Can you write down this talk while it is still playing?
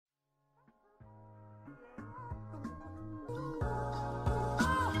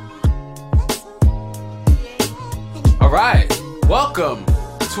right, welcome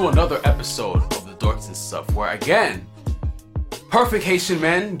to another episode of the Dorks and Stuff, where again, perfect Haitian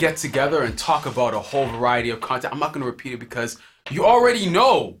men get together and talk about a whole variety of content. I'm not going to repeat it because you already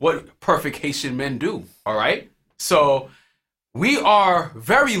know what perfect Haitian men do, all right? So we are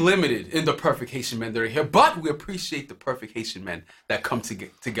very limited in the perfect Haitian men that are here, but we appreciate the perfect Haitian men that come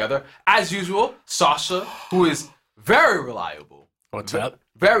together. As usual, Sasha, who is very reliable. What's up?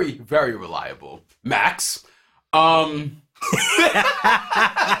 Very, very reliable. Max. No,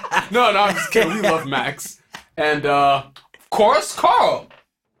 I'm just kidding. We love Max. And, of course, Carl.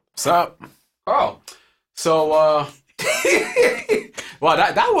 What's up? Carl. So, wow,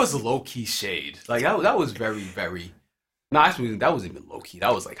 that was low-key shade. Like, that was very, very... No, actually, that wasn't even low-key.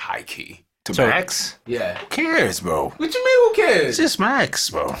 That was, like, high-key. To Max? Yeah. Who cares, bro? What you mean, who cares? It's just Max,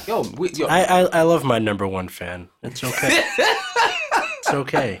 bro. Yo. I love my number one fan. It's okay. It's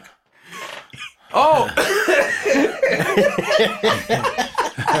okay. Oh!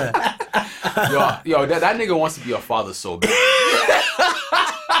 yo, that nigga wants to be a father so bad.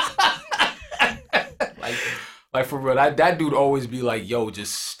 like for real, that dude always be like, yo,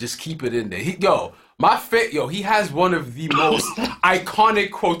 just keep it in there. He has one of the most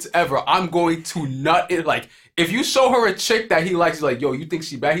iconic quotes ever. I'm going to nut it. Like, if you show her a chick that he likes, he's like, yo, you think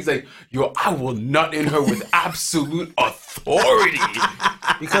she bad? He's like, yo, I will nut in her with absolute authority.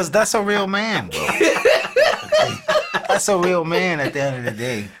 Because that's a real man, bro. That's a real man at the end of the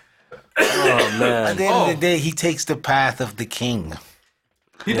day. Oh man. At the end of the day, he takes the path of the king.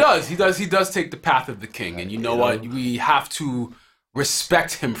 He does take the path of the king. And you know what? We have to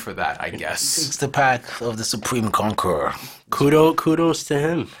respect him for that, I guess. He takes the path of the supreme conqueror. Kudos to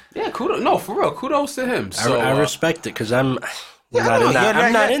him. Yeah, kudos. No, for real, kudos to him. So I respect it because I'm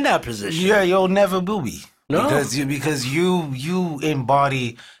not in that position. Yeah, you'll never will be. No, because you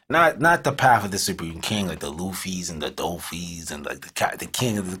embody not the path of the supreme king, like the Luffy's and the Dolphys and like the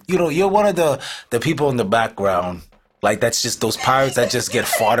king of the, you're one of the people in the background. Like, that's just those pirates that just get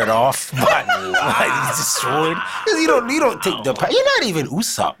foughted off by destroyed. Because you don't take the path. You're not even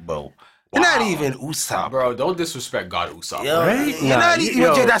Usopp, bro. You're not even Usopp, bro. Don't disrespect God Usopp. Yo, right? You're not even.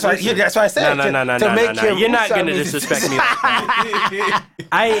 That's why I said. No. You're not gonna disrespect me.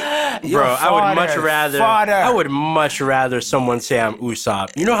 I would much rather someone say I'm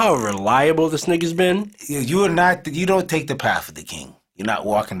Usopp. You know how reliable this nigga's been? You don't take the path of the king. You're not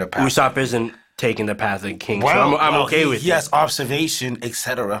walking the path. Usopp isn't taking the path of the king. Well, so I'm okay with it. He has observation,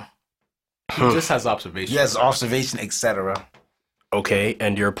 etc. He just has observation. He has observation, etc. Okay,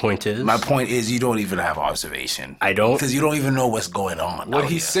 and your point is? My point is you don't even have observation. I don't? Because you don't even know what's going on. What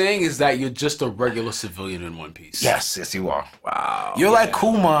he's saying is that you're just a regular civilian in One Piece. Yes, you are. Wow. You're like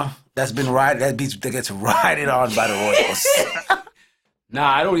Kuma that gets rided on by the royals. Nah,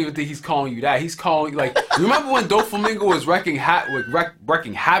 I don't even think he's calling you that. He's calling you, like, remember when Doflamingo was wreaking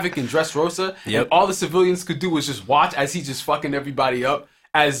havoc in Dressrosa? Yep. And all the civilians could do was just watch as he just fucking everybody up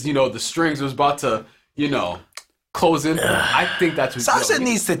as, the strings was about to, close in. I think that's what Sasha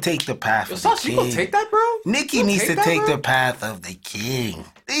needs to take the path of the Sasha, king. you gonna take that, bro? Nikki needs to take the path of the king.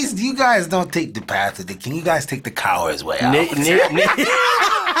 You guys don't take the path of the king. You guys take the coward's way out.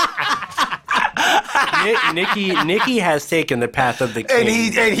 Nikki has taken the path of the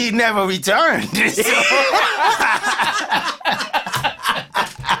king. And he never returned.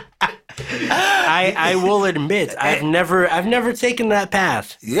 I will admit I've never taken that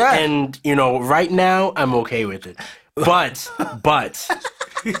path. Yeah. And right now I'm okay with it. But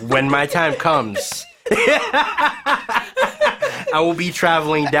when my time comes, I will be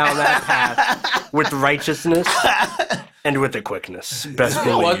traveling down that path with righteousness and with the quickness. Best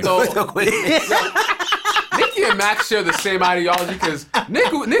believe. What though? Nikki and Max share the same ideology because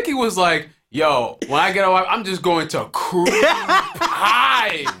Nikki was like, yo, when I get away, I'm just going to cream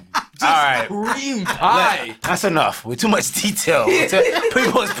pie. All right. Cream pie. That's enough. With too much detail.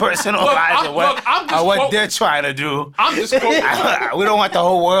 People's personal lives and what they're trying to do. I'm just quoting. We don't want the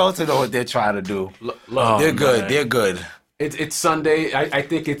whole world to know what they're trying to do. They're good. They're good. It's Sunday. I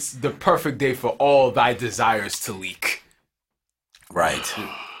think it's the perfect day for all thy desires to leak. Right.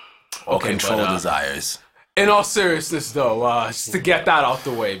 Or Okay, control desires. In all seriousness, though, just to get that out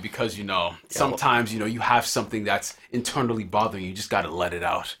the way, because, sometimes, you have something that's internally bothering you. You just got to let it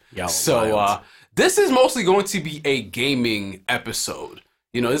out. This is mostly going to be a gaming episode.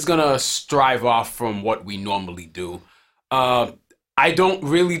 It's going to strive off from what we normally do. I don't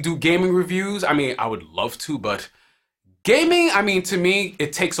really do gaming reviews. I mean, I would love to, but gaming, to me,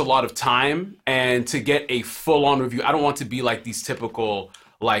 it takes a lot of time. And to get a full-on review, I don't want to be like these typical...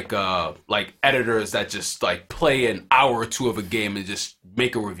 like editors that just play an hour or two of a game and just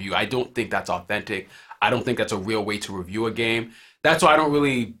make a review. I don't think that's authentic. I don't think that's a real way to review a game. That's why I don't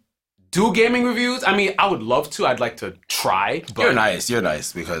really do gaming reviews. I mean, I would love to. I'd like to try. But You're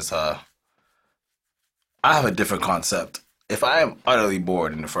nice because I have a different concept. If I am utterly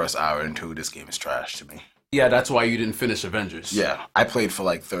bored in the first hour and two, this game is trash to me. Yeah, that's why you didn't finish Avengers. Yeah, I played for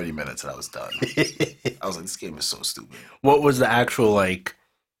like 30 minutes and I was done. I was like, this game is so stupid. What was the actual like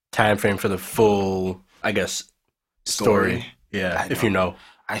time frame for the full, I guess, story? Yeah, if you know.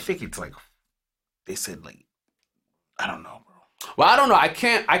 I think it's like they said like I don't know, bro. Well, I don't know. I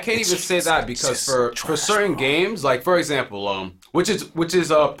can't even say that because for certain games, like for example, which is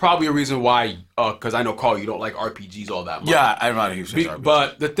probably a reason why, because I know Carl, you don't like RPGs all that much. Yeah, I'm not a huge RPG.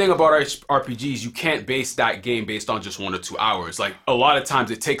 But the thing about RPGs, you can't base that game based on just 1 or 2 hours. Like a lot of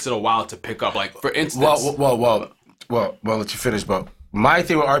times, it takes it a while to pick up. Like for instance, well, let you finish. But my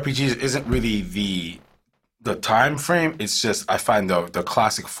thing with RPGs isn't really the time frame. It's just I find the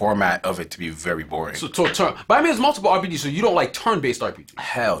classic format of it to be very boring. So but I mean, there's multiple RPGs. So you don't like turn-based RPGs?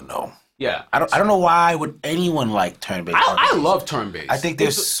 Hell no. Yeah, I don't know why would anyone like turn-based RPGs. I love turn-based. I think they're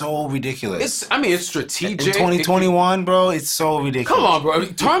so ridiculous. It's strategic. In 2021, bro, it's so ridiculous. Come on, bro.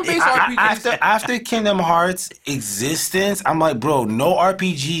 Turn-based RPGs. After Kingdom Hearts existence, I'm like, bro, no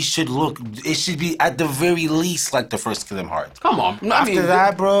RPG should be at the very least like the first Kingdom Hearts. Come on. After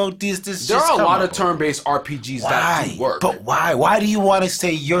that, bro, there are a lot of turn-based RPGs that do work. But why? Why do you want to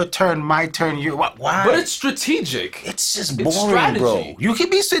say your turn, my turn, why? But it's strategic. It's just boring, bro. You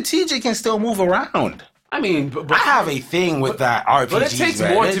can be strategic and still move around. I mean, but I have a thing with that RPG. But it takes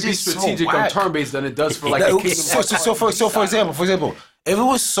more to be strategic on turn-based than it does for like a Kingdom Hearts. So for example, if it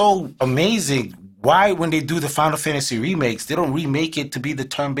was so amazing, why when they do the Final Fantasy remakes, they don't remake it to be the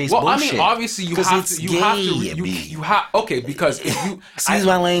turn-based bullshit? Well, I mean, obviously you have to. Okay, because if you excuse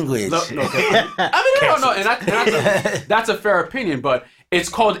my language. No, no, and that's a fair opinion, but it's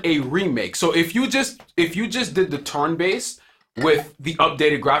called a remake. So if you just did the turn-based with the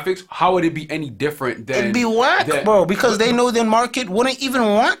updated graphics, how would it be any different than... It'd be whack, bro, because they know their market wouldn't even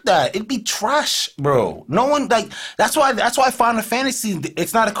want that. It'd be trash, bro. No one, like, that's why Final Fantasy,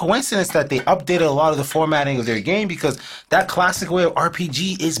 it's not a coincidence that they updated a lot of the formatting of their game, because that classic way of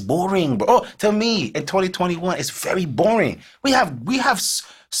RPG is boring, bro. Oh, to me, in 2021, it's very boring. We have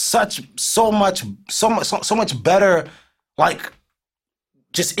so much better, like,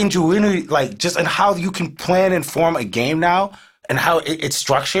 just ingenuity, like just in how you can plan and form a game now and how it's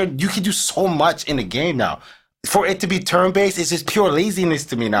structured. You can do so much in a game now. For it to be turn-based, it's just pure laziness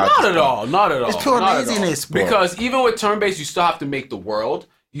to me now. Not at all. It's pure laziness, bro. Because even with turn-based, you still have to make the world.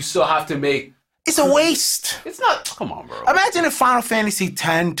 You still have to make... It's a waste. It's not... Come on, bro. Imagine if Final Fantasy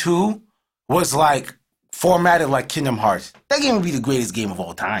X-2 was like formatted like Kingdom Hearts. That game would be the greatest game of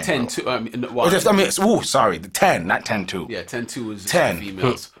all time. 10-2. Sorry, the 10, not 10-2. Yeah, 10-2 is 10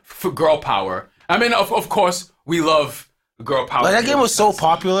 females for girl power. I mean, of course, we love girl power. Like, that game was so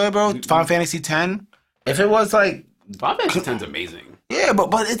popular, bro. Final Fantasy X. If it was like Final Fantasy X is amazing. Yeah, but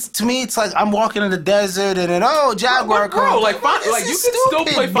it's to me, it's like I'm walking in the desert and then Jaguar bro, comes. Like you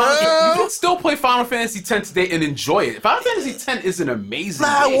can still play Final Fantasy X today and enjoy it. Final Fantasy X is an amazing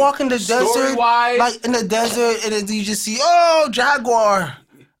game. I walk in the desert, story-wise, like in the desert, and then you just see Jaguar.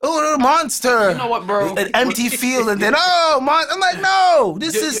 Oh, monster! You know what, bro? An empty field, and then I'm like, no,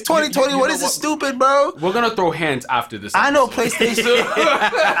 this is 2021. This is stupid, bro. We're gonna throw hands after this episode. I know PlayStation.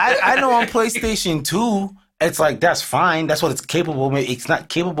 I know on PlayStation 2. It's like, that's fine. That's what it's capable of. It's not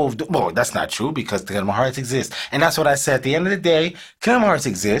capable of doing. Well, that's not true because Kingdom Hearts exists. And that's what I said. At the end of the day, Kingdom Hearts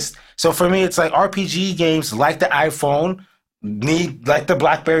exists. So for me, it's like RPG games like the iPhone like the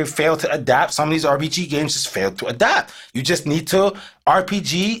BlackBerry fail to adapt. Some of these RPG games just fail to adapt. You just need to,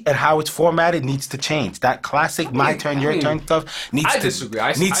 RPG and how it's formatted needs to change. That classic my turn, your turn stuff needs to disagree.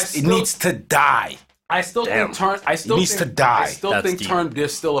 It needs to die. I still think turn. I still needs think, to die. I still think turn.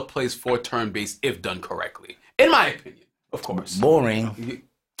 There's still a place for turn-based if done correctly, in my opinion. Of course. Boring.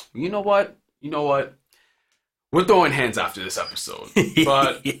 You know what? We're throwing hands after this episode,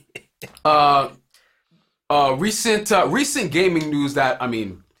 but recent gaming news that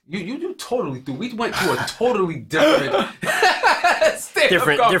you totally threw. We went to a totally different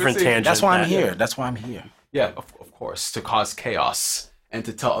different tangent. That's why I'm here. That's why I'm here. Yeah, of course, to cause chaos. And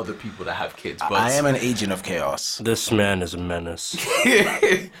to tell other people to have kids. But I am an agent of chaos. This man is a menace.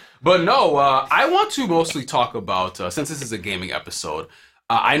 But no, I want to mostly talk about, since this is a gaming episode,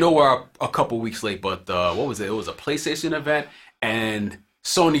 I know we're a couple weeks late, but what was it? It was a PlayStation event, and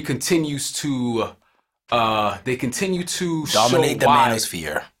Sony continues to, dominate the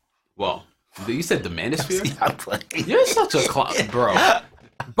manosphere. Well, you said the manosphere? I'm playing. You're such a clown, bro.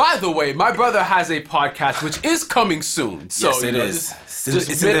 By the way, my brother has a podcast which is coming soon. So yes, it is.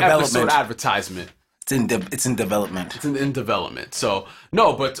 Just mid-episode advertisement. It's in development. It's in development. So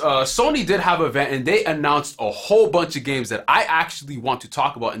no, but Sony did have an event and they announced a whole bunch of games that I actually want to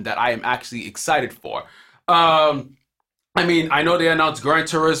talk about and that I am actually excited for. I mean, I know they announced Gran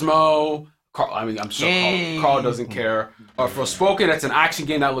Turismo. I'm sure Carl doesn't care. Forspoken, that's an action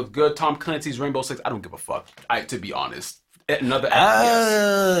game that looked good. Tom Clancy's Rainbow Six, I don't give a fuck. To be honest, another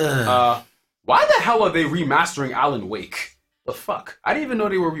FPS. Why the hell are they remastering Alan Wake? The fuck? I didn't even know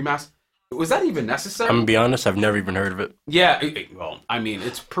they were remastering. Was that even necessary? I'm gonna be honest, I've never even heard of it. Yeah, well, I mean,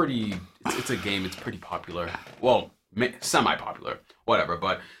 it's pretty. It's a game. It's pretty popular. Well, semi-popular, whatever.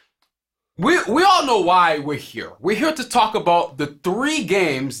 But we all know why we're here. We're here to talk about the 3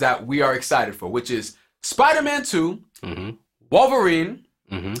 games that we are excited for, which is Spider-Man 2, Wolverine,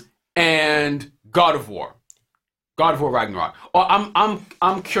 and God of War. God of War Ragnarok. Oh,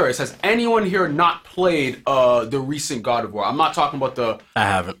 I'm curious. Has anyone here not played the recent God of War? I'm not talking about the. I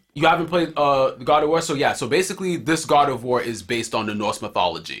haven't. You haven't played the God of War, so yeah. So basically, this God of War is based on the Norse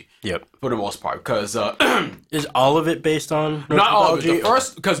mythology. Yep. For the most part, because is all of it based on Norse not all mythology?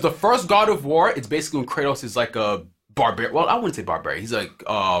 of it. The first God of War, it's basically when Kratos is like a barbarian. Well, I wouldn't say barbarian. He's like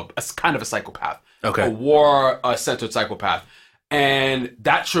a kind of a psychopath. Okay. A war-centered psychopath. And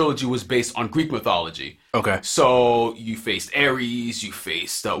that trilogy was based on Greek mythology. Okay. So you faced Ares, you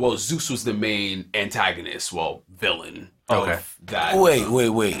faced Zeus was the main antagonist, villain of that. Wait.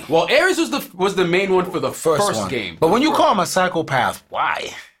 Well, Ares was the main one for the first game. But when you call him a psychopath,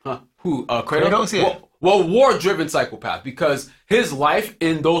 why? Who? Kratos? Yeah. Well, war-driven psychopath, because his life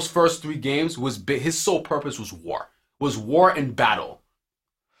in those first 3 games his sole purpose was war and battle.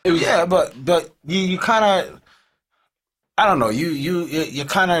 But you kind of. I don't know. You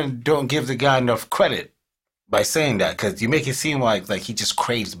kind of don't give the guy enough credit by saying that, because you make it seem like he just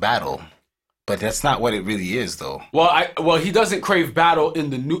craves battle, but that's not what it really is, though. Well, he doesn't crave battle in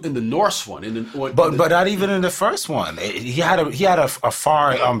the Norse one. But not even in the first one. He had a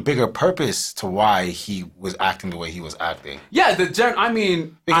far bigger purpose to why he was acting the way he was acting. Yeah,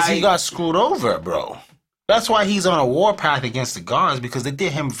 because he got screwed over, bro. That's why he's on a warpath against the gods, because they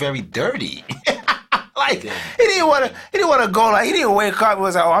did him very dirty. He didn't want to go. He didn't wake up and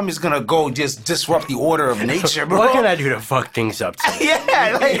was like, "Oh, I'm just gonna go just disrupt the order of nature, bro." What can I do to fuck things up today?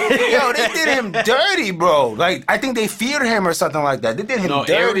 Yeah, they did him dirty, bro. I think they feared him or something like that. They did him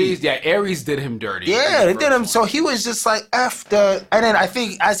dirty. Ares did him dirty. Yeah, they did him. So he was just like F the. And then I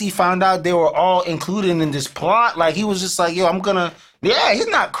think as he found out they were all included in this plot, he was just like, "Yo, I'm gonna." Yeah, he's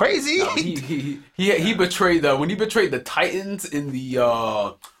not crazy. No, he betrayed when he betrayed the Titans in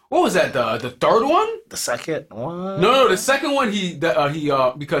the. What was that? The third one? The second one? No, the second one.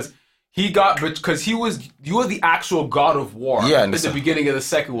 Because you were the actual God of War at the beginning of the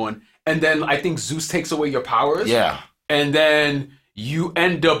second one, and then I think Zeus takes away your powers. Yeah, and then you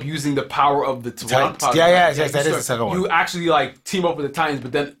end up using the power of the Titans. That is the second one. You actually team up with the Titans,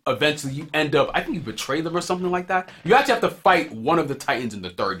 but then eventually you end up. I think you betray them or something like that. You actually have to fight one of the Titans in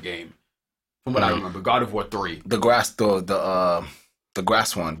the third game, from what I remember. God of War 3. The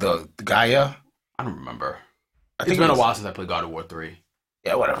grass one, the Gaia. I don't remember. It's been a while since I played God of War 3.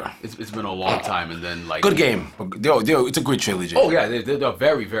 Yeah, whatever. It's been a long time, and then good game. It's a great trilogy. Oh yeah, they're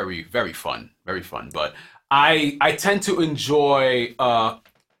very, very, very fun, very fun. But I tend to enjoy. Not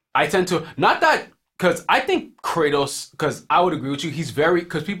that because I think Kratos. Because I would agree with you.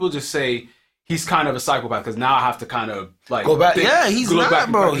 Because people just say he's kind of a psychopath. Because now I have to kind of go back. He's not,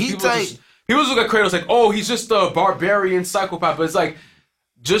 bro. He's People just look at Kratos oh, he's just a barbarian psychopath. But it's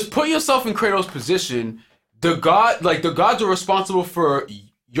just put yourself in Kratos' position. The gods are responsible for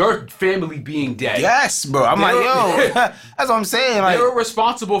your family being dead. Yes, bro. I'm that's what I'm saying. They're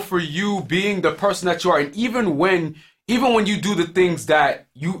responsible for you being the person that you are. And even when you do the things that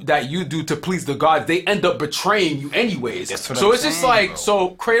you do to please the gods, they end up betraying you anyways. So it's just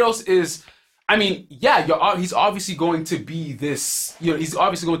so Kratos is. He's obviously going to be this. He's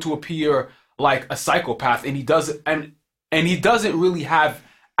obviously going to appear like a psychopath, and he doesn't really have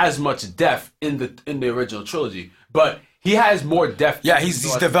as much depth in the original trilogy, but he has more depth. Yeah, he's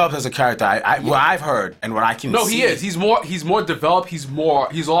developed as a character. What I've heard and what I can see. No, he is. He's more developed. He's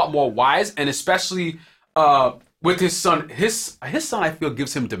a lot more wise, and especially with his son. His son, I feel,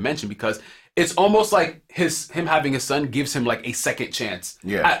 gives him dimension because it's almost like him having a son gives him a second chance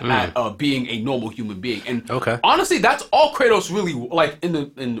at being a normal human being. And honestly, that's all Kratos really in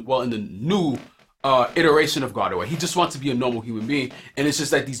the new iteration of God of War. He just wants to be a normal human being, and it's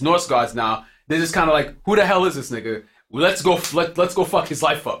just that these Norse gods now, they're just kind of who the hell is this nigga? Well, let's go fuck his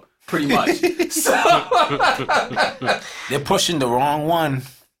life up, pretty much. They're pushing the wrong one.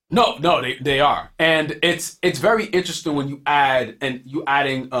 No, they are, and it's very interesting when you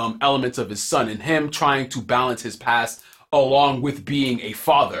adding elements of his son and him trying to balance his past along with being a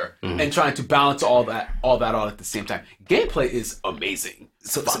father and trying to balance all that all at the same time. Gameplay is amazing.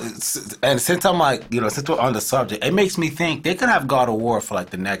 And since I'm since we're on the subject, it makes me think they could have God of War for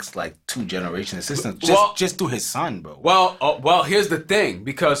the next 2 generations systems just through his son, bro. Well, here's the thing,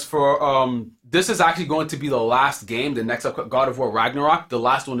 because for this is actually going to be the last game, the next God of War Ragnarok, the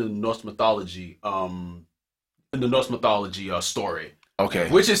last one in the Norse mythology, story. Okay.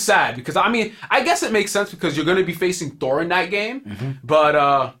 Which is sad because I guess it makes sense because you're going to be facing Thor in that game, but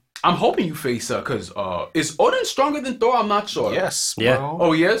I'm hoping you face because is Odin stronger than Thor? I'm not sure. Yes. Yeah. Bro.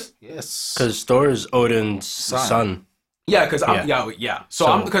 Oh, he is. Yes. Because Thor is Odin's son. Yeah, because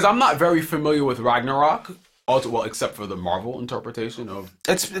I'm not very familiar with Ragnarok. Also, well, except for the Marvel interpretation of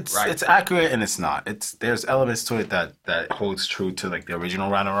it's accurate and it's not. There's elements to it that holds true to the original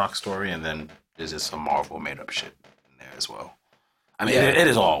Ragnarok story, and then there's just some Marvel made up shit in there as well. It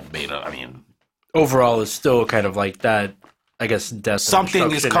is all made up. Overall, it's still kind of like that. I guess death.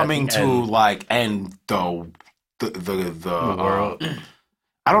 Something is coming to end the world.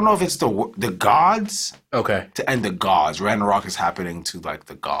 I don't know if it's the gods. Okay. To end the gods, Ragnarok is happening to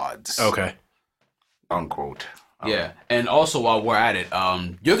the gods. Okay. Unquote. Yeah, and also while we're at it,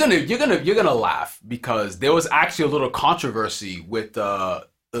 you're gonna laugh because there was actually a little controversy with the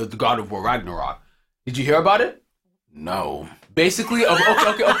God of War Ragnarok. Did you hear about it? No. Basically,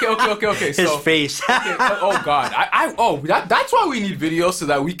 okay. His face. Oh God, that's why we need videos so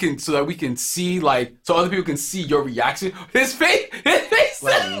that we can see so other people can see your reaction. His face.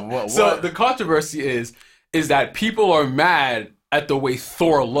 What? So the controversy is that people are mad at the way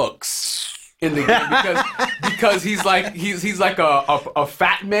Thor looks in the game because he's like a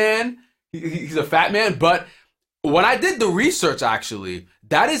fat man. He's a fat man, but when I did the research, actually,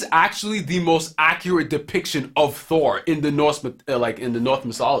 that is actually the most accurate depiction of Thor in the Norse, in the Norse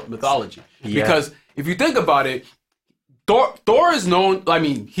mythology. Yeah. Because if you think about it, Thor is known.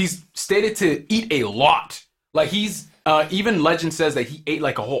 He's stated to eat a lot. He's even legend says that he ate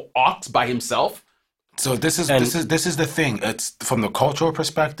a whole ox by himself. So this is the thing. It's from the cultural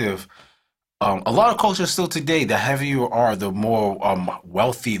perspective. A lot of cultures still today, the heavier you are, the more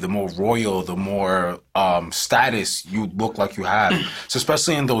wealthy, the more royal, the more status you look like you have. So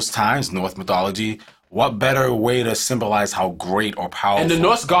especially in those times, Norse mythology, what better way to symbolize how great or powerful and the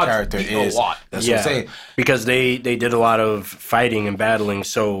Norse gods character is? A lot. That's what I'm saying. Because they did a lot of fighting and battling,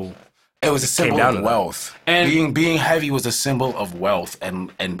 so it was a symbol of wealth. And being heavy was a symbol of wealth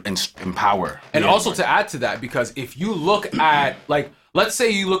and power. And also to add to that, because if you look at let's say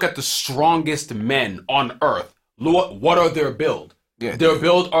you look at the strongest men on Earth. What are their build? Yeah, their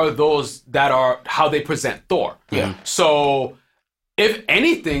build are those that are how they present Thor. Yeah. So, if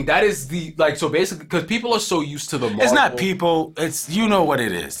anything, that is so basically, because people are so used to the Marvel. It's not people. It's what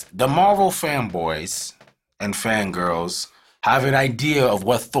it is. The Marvel fanboys and fangirls have an idea of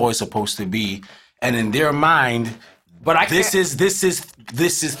what Thor is supposed to be, and in their mind, this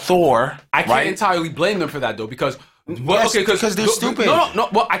is Thor. I can't entirely blame them for that though, because. Well, because they're stupid. No.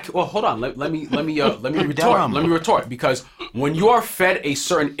 Well, hold on. Let me retort. Let me retort, because when you are fed a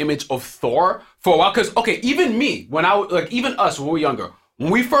certain image of Thor for a while, because even me, even us when we were younger,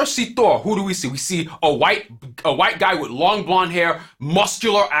 when we first see Thor, who do we see? We see a white guy with long blonde hair,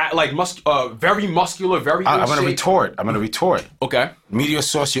 muscular, very muscular, very. I'm gonna retort. Okay. Media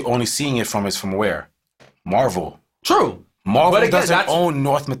source you're only seeing it from is from where? Marvel. True. Marvel doesn't own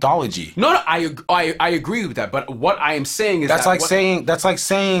Norse mythology. No, I agree with that. But what I am saying is that's like saying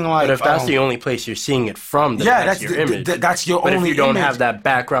But if that's the only place you're seeing it from, then that's your image. That's your only. But if you don't have that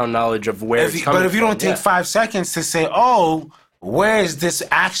background knowledge of where it's coming from, but if you don't take 5 seconds to say, where is this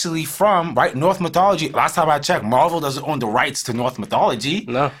actually from? Right, Norse mythology. Last time I checked, Marvel doesn't own the rights to Norse mythology.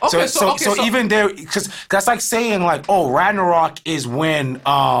 No. So even there, because that's like saying Ragnarok is when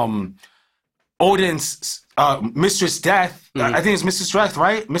Odin's. Mistress Death. I think it's Mistress Death,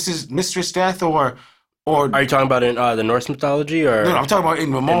 right? Mistress Death, or are you talking about in the Norse mythology, or no? I'm talking about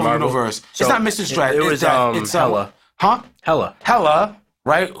in the Marvel universe. So it's not Mistress Death. It's Hela. Huh? Hela,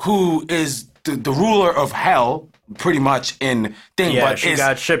 right? Who is the ruler of Hell, pretty much in thing. Yeah,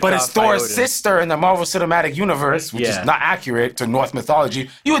 but it's Thor's sister in the Marvel Cinematic Universe, which is not accurate to Norse mythology.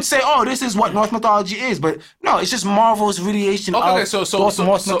 You would say, this is what Norse mythology is, but no, it's just Marvel's radiation of Norse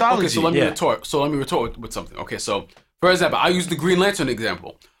mythology. Okay, so let me retort. So let me retort with something. Okay, so for example, I use the Green Lantern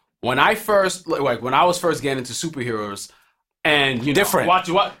example. When I was first getting into superheroes, and different. Hold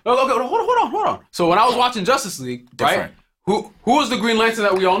on. So when I was watching Justice League, right? Who was the Green Lantern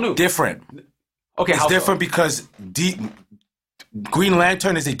that we all knew? Different. Okay, it's different because Green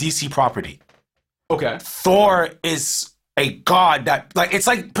Lantern is a DC property. Okay. Thor is a god that, like, it's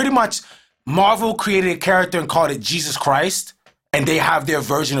like pretty much Marvel created a character and called it Jesus Christ, and they have their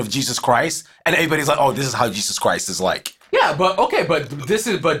version of Jesus Christ, and everybody's like, oh, this is how Jesus Christ is like. Yeah, but this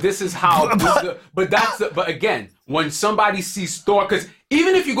is how. But again, when somebody sees Thor, because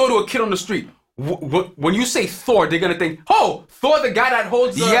even if you go to a kid on the street, when you say Thor, they're gonna think, oh, Thor, the guy that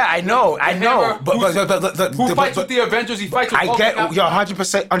holds. I know. Who fights with the Avengers? He fights with. I get you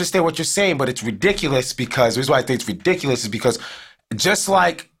 100% understand what you're saying, but it's ridiculous because the reason why I think it's ridiculous is because just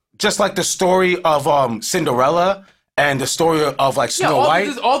like the story of Cinderella. And the story of like Snow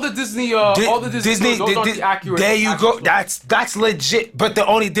White, all the Disney, those aren't accurate. There you go. That's legit. But the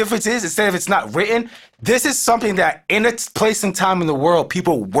only difference is, instead of it's not written, this is something that in its place and time in the world,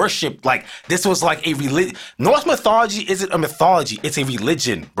 people worship. Like this was like a religion. Norse mythology isn't a mythology; it's a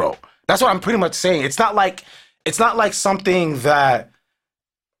religion, bro. That's what I'm pretty much saying. It's not like something that.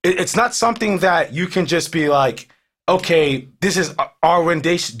 It's not something that you can just be like, okay, this is our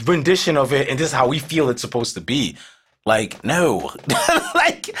rendition of it, and this is how we feel it's supposed to be. Like, no.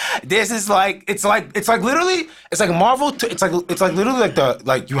 Like, this is like, it's like literally, it's like Marvel, it's like literally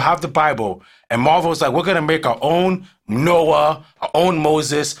like you have the Bible, and Marvel is like, we're gonna make our own Noah, our own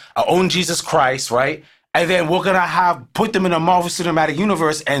Moses, our own Jesus Christ, right? And then we're gonna put them in a Marvel Cinematic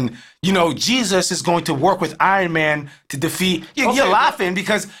Universe, and Jesus is going to work with Iron Man to defeat. You're laughing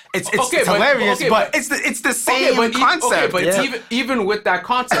because it's hilarious, but it's the same concept. Even with that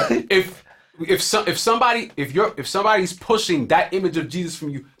concept, if somebody's pushing that image of Jesus from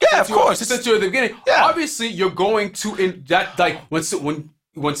you, of course, since you're at the beginning, obviously you're going to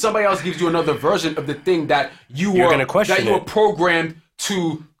when somebody else gives you another version of the thing that you were programmed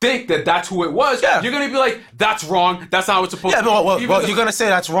to think that that's who it was, you're going to be like, that's wrong. That's not how it's supposed to be. Well, you're going to say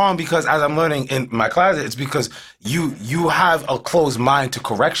that's wrong because as I'm learning in my class, it's because you have a closed mind to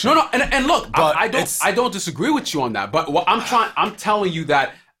correction. No, and look, I don't disagree with you on that. But what I'm telling you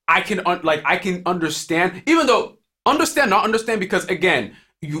that I can understand, even though not understand, because again,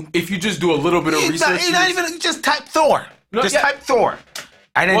 if you just do a little bit of research, you just type Thor. Type Thor.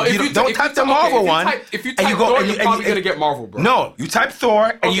 And then don't type the Marvel one. If you type Thor, you're probably going to get Marvel, bro. No, you type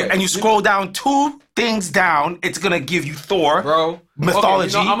Thor, and you scroll down 2 things down, it's going to give you Thor. Bro.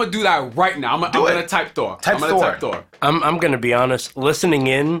 Mythology. I'm going to do that right now. I'm going to type Thor. Type Thor. I'm going to be honest, listening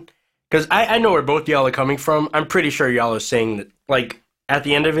in, because I know where both y'all are coming from. I'm pretty sure y'all are saying that, like, at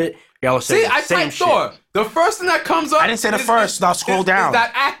the end of it, y'all are saying the same shit. Thor. The first thing that comes up. I didn't say the first. Now scroll down. Is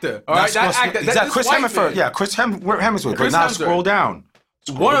that actor? All right, that actor. Is that Chris Hemsworth? Yeah, Chris Hemsworth. But now scroll down.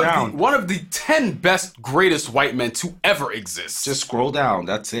 One of the 10 best, greatest white men to ever exist. Just scroll down.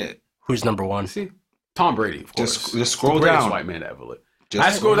 That's it. Who's number one? See, Tom Brady, of course. Just scroll the greatest down. White man ever lived. I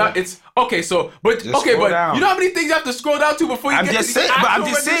scroll down. It's okay. But you know how many things you have to scroll down to before you get to the I'm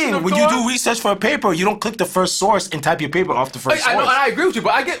just saying. When you do research for a paper, you don't click the first source and type your paper off the first source. I know, and I agree with you,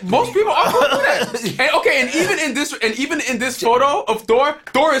 but I get most people are going to do that. And even in this photo of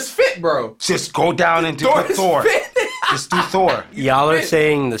Thor is fit, bro. Just go down and do Thor. Just do Thor. Y'all are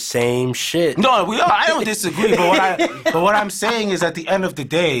saying the same shit. No, I don't disagree. But what I'm saying is, at the end of the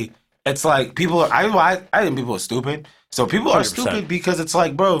day, it's like people. I think people are stupid. So people are 100%. Stupid because it's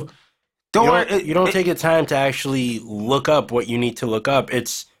like, bro, you don't take the time to actually look up what you need to look up.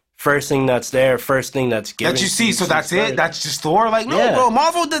 It's first thing that's there, first thing that's given. That you see, so that's it? That's just Thor? Like, no, bro,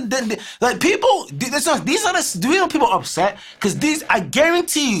 Marvel, like, people, these are the reason people are upset, because I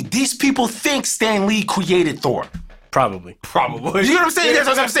guarantee you, these people think Stan Lee created Thor. Probably. You know what I'm saying? That's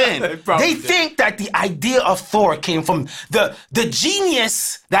what I'm saying. They think that the idea of Thor came from the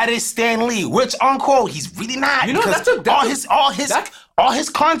genius that is Stan Lee, which, unquote, he's really not. You know, all his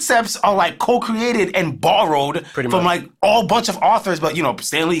concepts are like co-created and borrowed from like all bunch of authors, but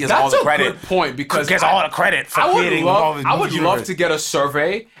Stan Lee gets all the credit. That's a good point, because gets all the credit for creating all the I would love to get a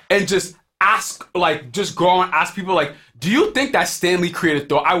survey and just ask, like, just go and ask people, like, do you think that Stan Lee created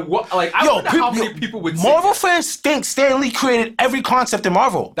Thor? I wonder how many people would say Marvel fans think Stan Lee created every concept in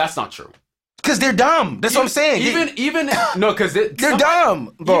Marvel. That's not true. Because they're dumb. That's what I'm saying. Because they're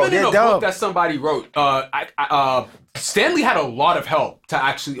dumb, bro. Even in a book that somebody wrote, Stan Lee had a lot of help to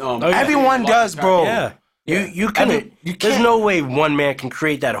actually. Everyone does, bro. Yeah. You can't. There's no way one man can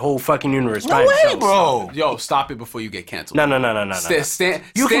create that whole fucking universe. No way, bro. Yo, stop it before you get canceled. No.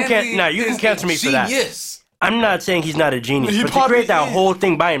 You can cancel me for that. Yes. I'm not saying he's not a genius, but to create that whole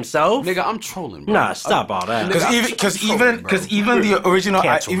thing by himself, nigga, I'm trolling, bro. Nah, stop all that. Because even the original,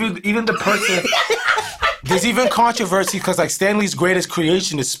 even the person. There's even controversy because, like, Stan Lee's greatest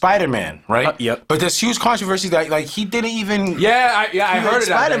creation is Spider-Man, right? Yep. But there's huge controversy that, like, he didn't even. I heard of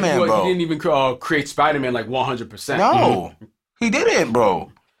that. Spider-Man, bro. He didn't even create Spider-Man like 100%. No. He didn't,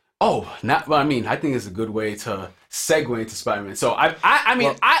 bro. Oh, not. Well, I mean, I think it's a good way to segue into Spider-Man. So I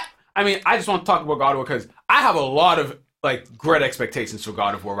mean, I just want to talk about God of War because I have a lot of like great expectations for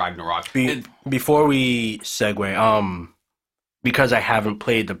God of War Ragnarok. Before we segue, because I haven't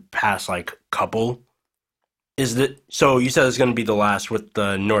played the past like couple, so you said it's going to be the last with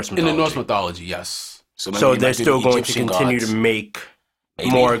the Norse mythology. In the Norse mythology, yes. So they're still going to continue to make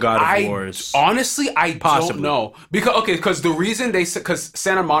more God of Wars. Honestly, I don't know because the reason because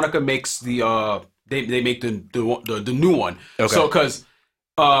Santa Monica makes the they make the new one. Okay. So because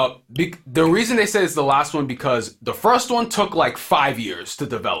the reason they say it's the last one because the first one took like 5 years to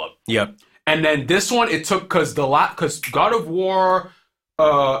develop. Yep. And then this one it took because God of War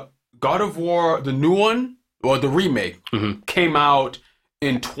the new one or the remake came out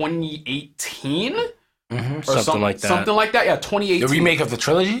in 2018. Or something like that. Something like that. Yeah, 2018. The remake of the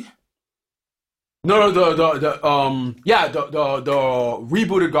trilogy? No, the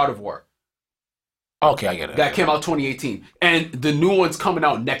rebooted God of War. Okay, I get it. That came out 2018, and the new one's coming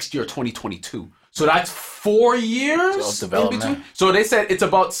out next year, 2022. So that's 4 years in between. So they said it's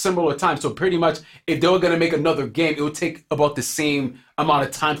about similar time. So pretty much, if they were gonna make another game, it would take about the same amount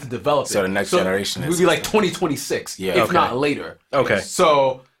of time to develop it. So the next generation would be like 2026, if not later. Okay.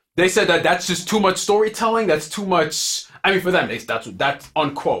 So they said that that's just too much storytelling. That's too much. I mean, for them, that's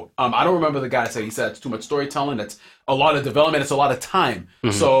unquote. I don't remember the guy that said. He said it's too much storytelling. That's a lot of development. It's a lot of time.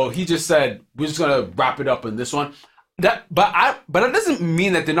 So he just said we're just gonna wrap it up in this one. But that doesn't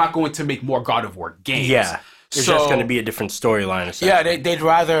mean that they're not going to make more God of War games. Yeah, it's just going to be a different storyline. Yeah, they'd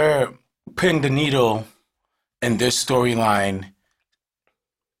rather pin the needle in this storyline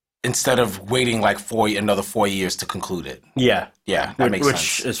instead of waiting like another 4 years to conclude it. Yeah. Yeah, that makes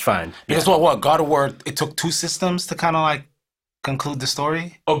sense. Which is fine. Because what God of War, it took 2 systems to kind of like conclude the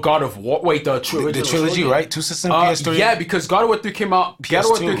story? Oh, God of War. Wait, the trilogy? The trilogy, right? 2 systems, PS3? Yeah, because God of War 3 came out. God of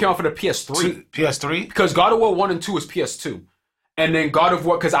War 3 came out for the PS3. PS3? Because God of War 1 and 2 was PS2. And then God of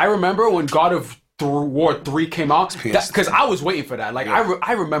War, because I remember when God of War 3 came out, because I was waiting for that. Like,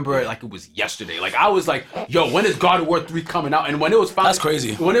 I remember it like it was yesterday. Like, I was like, yo, when is God of War 3 coming out? And when it was finally... That's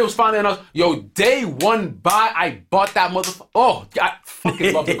crazy. When it was finally announced, yo, day one buy, I bought that motherfucker. Oh, I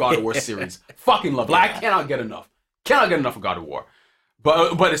fucking love the God of War series. Fucking love it. Like, I cannot get enough. Cannot get enough of God of War.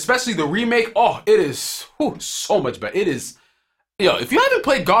 But especially the remake, it is so much better. It is, if you haven't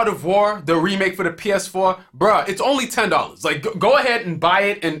played God of War, the remake for the PS4, bruh, it's only $10. Like, go ahead and buy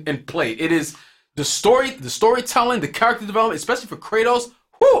it and play. It is the storytelling, the character development, especially for Kratos.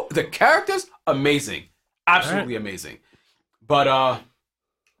 The characters, amazing, absolutely amazing. But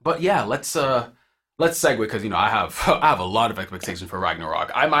yeah, let's segue because I have a lot of expectations for Ragnarok.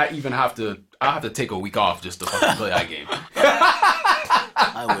 I might even have to take a week off just to fucking play that game.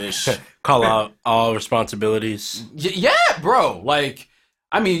 I wish. Call out all responsibilities. Yeah, bro. Like,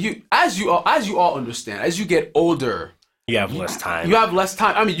 I mean, as you all understand, as you get older, you have less time. You have less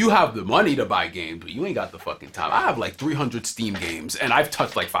time. I mean, you have the money to buy games, but you ain't got the fucking time. I have like 300 Steam games, and I've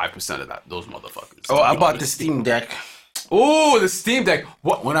touched like 5% of those motherfuckers. Oh, I bought the Steam Deck. Oh, the Steam Deck.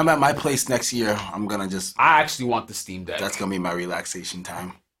 What? When I'm at my place next year, I'm gonna I actually want the Steam Deck. That's gonna be my relaxation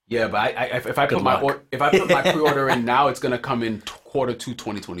time. Yeah, but if I put my pre-order in now, it's gonna come in Q2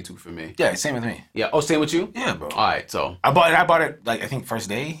 2022 for me. Yeah, same with me. Yeah. Oh, same with you? Yeah, bro. All right, so I bought it like I think first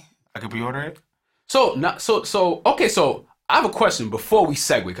day I could pre-order it. So okay. So I have a question before we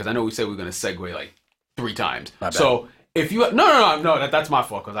segue because I know we said we're gonna segue like 3 times. So if you no, that's my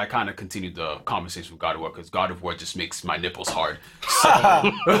fault because I kind of continued the conversation with God of War because God of War just makes my nipples hard.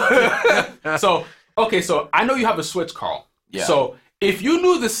 So so I know you have a Switch, Carl. Yeah. So if you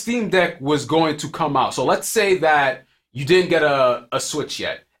knew the Steam Deck was going to come out, so let's say that you didn't get a Switch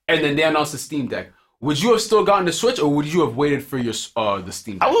yet, and then they announced the Steam Deck, would you have still gotten the Switch, or would you have waited for your the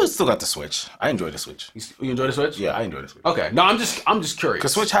Steam Deck? I would have still got the Switch. I enjoy the Switch. You enjoy the Switch? Yeah, I enjoy the Switch. Okay, no, I'm just curious.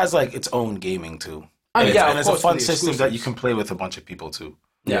 Because Switch has like its own gaming too. And it's a fun system that you can play with a bunch of people too.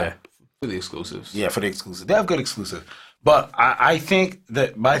 Yeah. For the exclusives. Yeah, for the exclusives. They have good exclusives. But I think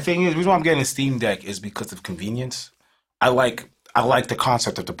that my thing is, the reason why I'm getting a Steam Deck is because of convenience. I like the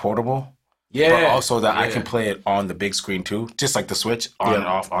concept of the portable. Yeah. But also that I can play it on the big screen too. Just like the Switch, on and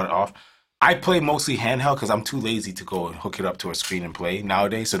off, on and off. I play mostly handheld because I'm too lazy to go and hook it up to a screen and play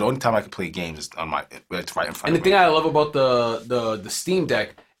nowadays. So the only time I can play games is it's right in front of me. And the thing I love about the Steam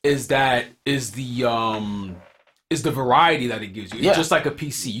Deck is that is the variety that it gives you. It's Yeah. just like a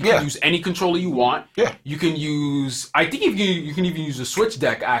PC. You Yeah. can use any controller you want. Yeah. You can use. I think you can even use the Switch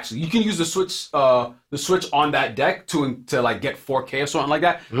deck. Actually, you can use the Switch on that deck to like get 4K or something like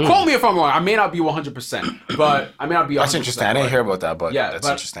that. Call me if I'm wrong. I may not be 100%, but I may not be. 100%, That's interesting. I didn't hear about that, but Yeah, that's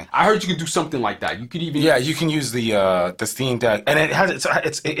but interesting. I heard you could do something like that. You could even. Yeah, you can use the Steam Deck, and it has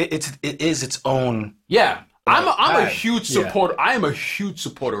it is its own. Yeah. I'm a Right. huge supporter. I am a huge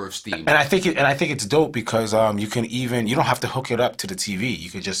supporter of Steam. And I think it's dope because you don't have to hook it up to the TV.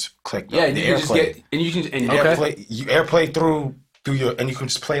 You can just click Yeah, the you can just AirPlay. get and you can and AirPlay through your, and you can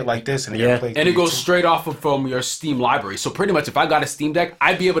just play it like this, and Yeah. AirPlay and it goes straight off from your Steam library. So pretty much, if I got a Steam Deck,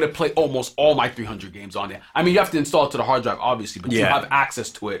 I'd be able to play almost all my 300 games on there. I mean, you have to install it to the hard drive, obviously, but you Yeah. have access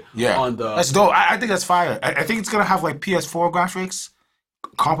to it Yeah, on the. that's dope. I think that's fire. I think it's gonna have like PS4 graphics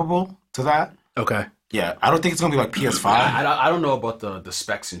comparable to that. Okay. Yeah, I don't think it's gonna be like PS5. I don't know about the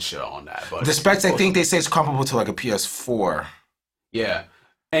specs and shit on that, but The specs, I think they say it's comparable to like a PS4. yeah.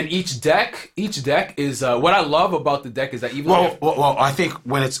 And each deck is what I love about the deck is that even Well, I think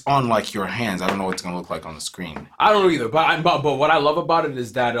when it's on like your hands, I don't know what it's gonna look like on the screen. I don't know either, but what I love about it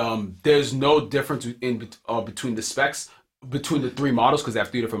is that there's no difference between the specs between the three models because they have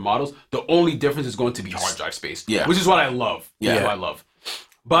three different models. The only difference is going to be hard drive space, which is what I love. Yeah. Which is what I love.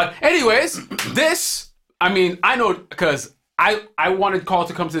 But anyways, I know because I wanted Carl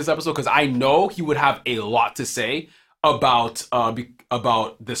to come to this episode because I know he would have a lot to say about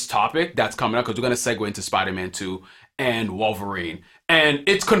this topic that's coming up because we're going to segue into Spider-Man 2 and Wolverine. And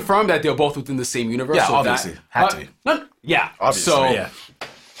it's confirmed that they're both within the same universe. Yeah, so obviously. Had to be. Obviously. So, Yeah.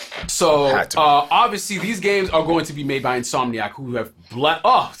 so Had to be. obviously these games are going to be made by Insomniac, who have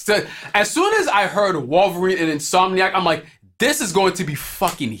so as soon as I heard Wolverine and Insomniac, I'm like, this is going to be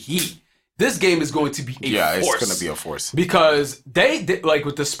fucking heat. This game is going to be a force. It's gonna be a force. Because they did, like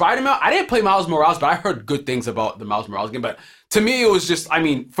with the Spider-Man, I didn't play Miles Morales, but I heard good things about the Miles Morales game. But to me, it was just,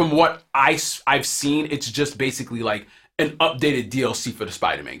 from what I've seen, it's just basically like an updated DLC for the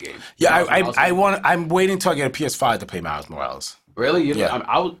Spider-Man game. Yeah, Miles Morales game. I'm waiting till I get a PS5 to play Miles Morales. Really? Yeah.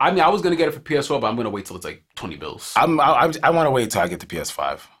 I was gonna get it for PS4, but I'm gonna wait till it's like $20. I want to wait till I get the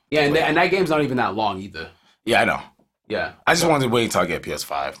PS5. Yeah, and that game's not even that long either. Yeah, I know. Yeah. I just wanted to wait till I get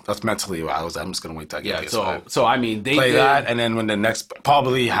PS5. That's mentally what I'm just gonna wait till I get PS5. So they Play did, that, and then when the next,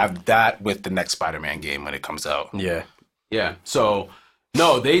 probably have that with the next Spider-Man game when it comes out. Yeah. Yeah. So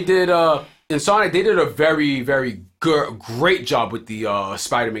no, they did Insomniac, they did a very, very great job with the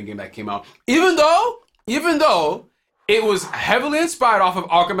Spider-Man game that came out. Even though it was heavily inspired off of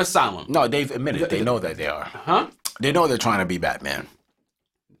Arkham Asylum. No, they've admitted they know that they are. Huh? They know they're trying to be Batman.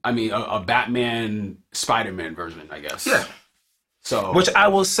 I mean, a Batman Spider-Man version, I guess. Yeah. So Which I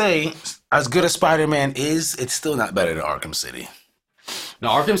will say, as good as Spider-Man is, it's still not better than Arkham City. now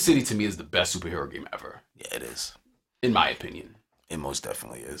Arkham City to me is the best superhero game ever, Yeah, it is. in my opinion. It most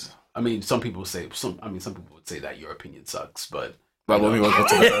definitely is. I mean, some people would say that your opinion sucks, but But let me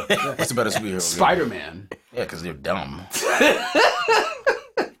what's the better superhero game? Spider-Man. Yeah, because they're dumb.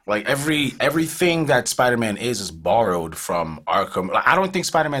 Like everything that Spider-Man is borrowed from Arkham. Like, I don't think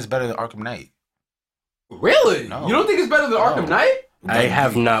Spider-Man's better than Arkham Knight. Really? No. You don't think it's better than Arkham Knight? I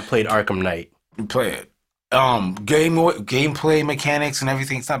have not played Arkham Knight. You play it. Gameplay mechanics and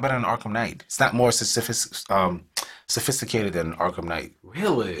everything. It's not better than Arkham Knight. It's not more sophisticated than Arkham Knight.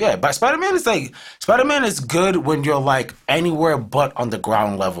 Really? Yeah, but Spider-Man is good when you're like anywhere but on the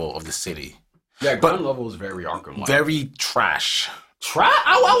ground level of the city. Yeah, ground level is very Arkham-like. Very trash. Trash?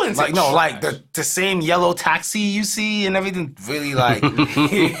 I wouldn't say Like no, trash. like the same yellow taxi you see and everything. Really like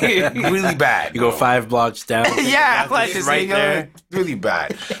really bad. You go 5 blocks down. Yeah, like it's it's right there. really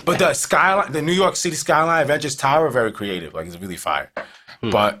bad. But the skyline, the New York City skyline, Avengers Tower, very creative. Like it's really fire.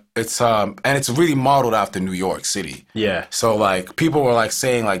 But it's and it's really modeled after New York City. Yeah. So like people were like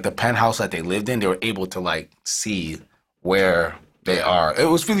saying like the penthouse that they lived in, they were able to like see where they are. It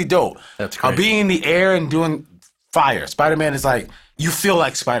was really dope. That's great. Being in the air and doing fire. Spider-Man is like you feel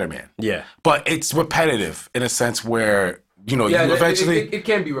like Spider-Man. Yeah. But it's repetitive in a sense where you Yeah, eventually it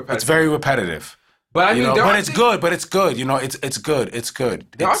can be repetitive. it's very repetitive. but I mean, there but are it's things, good. But it's good. It's good. It's good.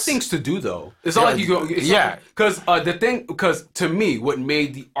 There are things to do though. It's not like you go. Yeah. Because to me, what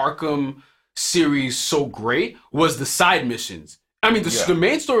made the Arkham series so great was the side missions. I mean, the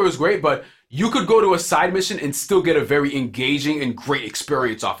main story was great, but you could go to a side mission and still get a very engaging and great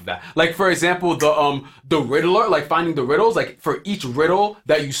experience off of that. Like for example, the Riddler, like finding the riddles. Like for each riddle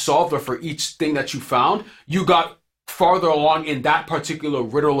that you solved or for each thing that you found, you got farther along in that particular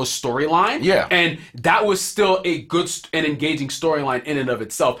Riddler storyline. Yeah. And that was still a good and engaging storyline in and of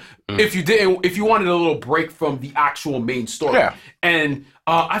itself. If you wanted a little break from the actual main story. Yeah. And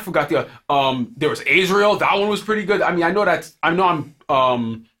I forgot there was Azrael. That one was pretty good. I mean,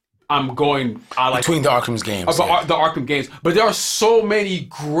 I'm going like Between the Arkham's games. about the Arkham games, but there are so many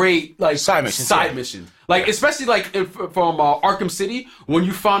great like Side missions, missions. Like especially like from Arkham City when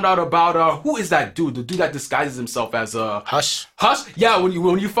you found out about who is that dude? The dude that disguises himself as Hush. Hush. Yeah, when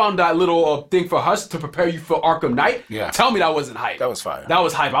you found that little thing for Hush to prepare you for Arkham Knight. Yeah. Tell me that wasn't hype. That was fire. That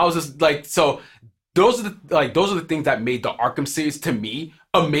was hype. I was just like so. Those are the things that made the Arkham series to me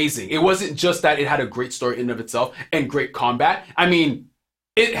amazing. It wasn't just that it had a great story in and of itself and great combat. I mean,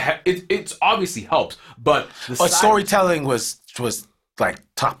 it's obviously helps, but storytelling was like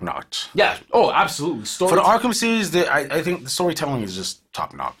top notch. Yeah. Oh, absolutely. For the Arkham series, I think the storytelling is just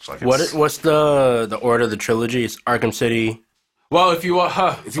top notch. Like What's the order of the trilogy? It's Arkham City, Well, if you want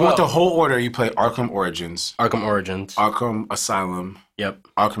the whole order, you play Arkham Origins, Arkham Origins. Arkham Asylum, Yep.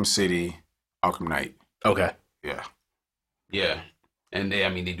 Arkham City, Arkham Knight. Okay. Yeah. yeah, and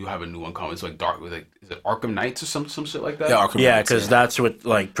they do have a new one coming. It's like is it Arkham Knights or some shit like that? Yeah, Arkham Yeah, Knights, because that's with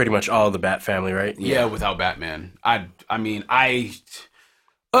like pretty much all of the Bat family, right? Yeah, without Batman. I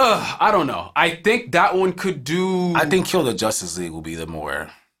don't know. I think that one could do. I think Kill the Justice League will be the more.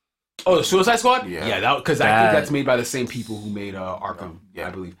 Oh, Suicide Squad. Yeah. Yeah, because I think that's made by the same people who made Arkham. Yeah.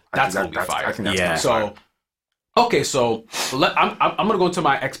 I believe that's gonna be fire. I think that's Yeah. gonna be So, fire. okay, so I'm gonna go into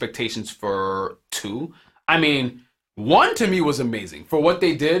my expectations for 2. I mean, 1 to me was amazing for what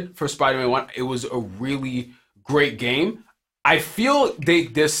they did for Spider-Man 1. It was a really great game. I feel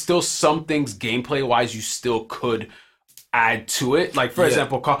there's still some things gameplay wise you still could add to it. Like for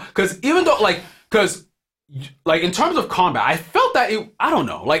example, because even though like in terms of combat, I felt that I don't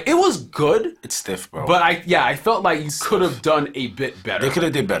know, like it was good, It's stiff, bro. but I felt like you could have done a bit better. They could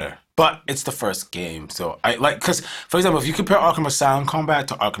have did better. But it's the first game, so I like because, for example, if you compare Arkham Asylum combat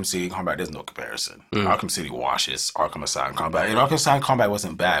to Arkham City combat, there's no comparison. Arkham City washes Arkham Asylum combat, and Arkham Asylum combat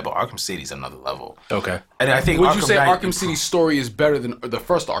wasn't bad, but Arkham City's another level. Okay. And I think Would you say Knight- Arkham City's story is better than the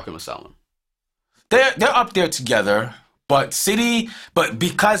first Arkham Asylum? They're up there together, but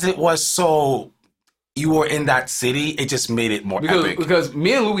because it was so. You were in that city, it just made it more epic. Because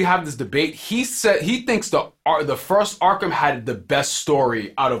me and Louis have this debate. He said he thinks the first Arkham had the best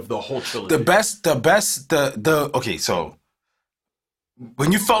story out of the whole trilogy. Okay, so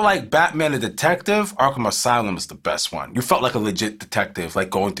when you felt like Batman the detective, Arkham Asylum is the best one. You felt like a legit detective, like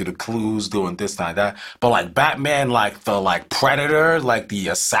going through the clues, doing this, that, that. But like Batman, like the predator, like the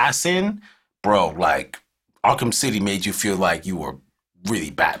assassin, bro, like Arkham City made you feel like you were really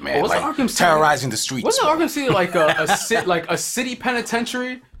Batman, Wasn't like Arkham City- terrorizing the streets. Wasn't Arkham City like a city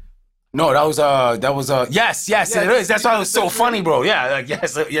penitentiary? No, that was yes, it is. That's why it was so funny, bro. Yeah, like,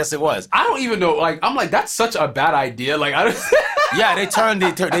 yes, it was. I don't even know. Like I'm like that's such a bad idea. Like I don't. Yeah, they turned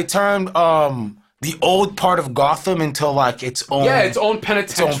the old part of Gotham into like its own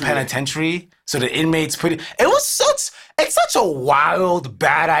penitentiary. So the inmates it's such a wild,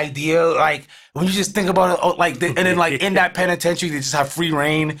 bad idea. Like when you just think about it, and then like in that penitentiary they just have free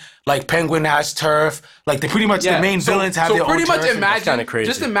reign. Like Penguin has turf. Like the main villains have their own turf. So pretty much kinda crazy.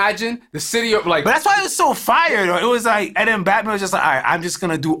 just imagine the city of like. But that's why it was so fire. Though. It was like, and then Batman was just like, all right, I'm just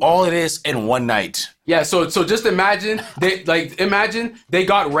gonna do all of this in one night. Yeah, so just imagine they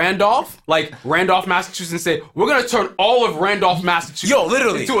got Randolph, Massachusetts, and say we're gonna turn all of Randolph, Massachusetts,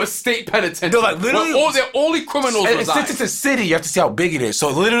 literally into a state penitentiary. They're like literally where all their only criminals and reside. since it's a city, you have to see how big it is. So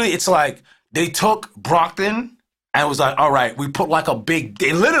literally, it's like they took Brockton and it was like, all right, we put like a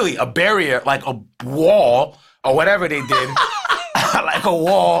barrier, like a wall or whatever they did, like a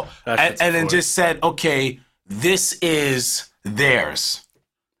wall, and then just said, okay, this is theirs.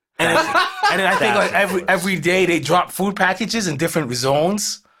 And then I think like every day they drop food packages in different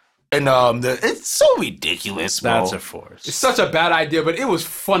zones, and it's so ridiculous, bro. That's a force. It's such a bad idea, but it was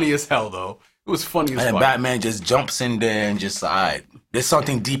funny as hell, though. It was funny as And then fuck. Batman just jumps in there and just, all right, there's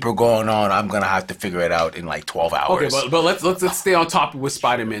something deeper going on. I'm gonna have to figure it out in like 12 hours. Okay, but let's stay on top with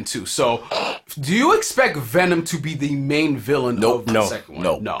Spider-Man 2. So, do you expect Venom to be the main villain of the second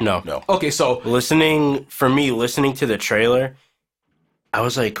one? No. Okay, so Listening to the trailer, I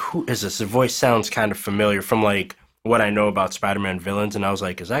was like, who is this? The voice sounds kind of familiar from like what I know about Spider-Man villains, and I was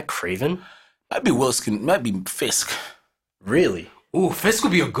like, is that Craven? Might be Wilson, might be Fisk. Really? ooh, Fisk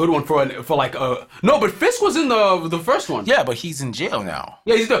would be a good one for like a no, but Fisk was in the first one. Yeah, but he's in jail now.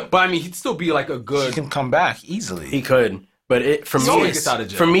 Yeah, he's still, but I mean, he'd still be like a He good. can come back easily. He could. But it for He me, always gets out of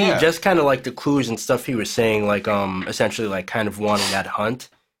jail. for me, Yeah. just kind of like the clues and stuff he was saying, like essentially like kind of wanting that hunt.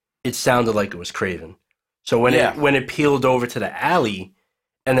 It sounded like it was Craven. So when it peeled over to the alley,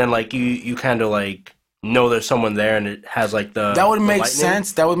 and then like you kind of like know there's someone there, and it has like that would make lightning.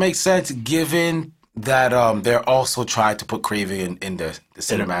 sense. That would make sense given that they're also trying to put Kraven in the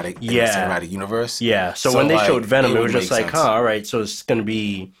cinematic universe. Yeah. So when they like, showed Venom, it was would just make like, sense. all right, so it's gonna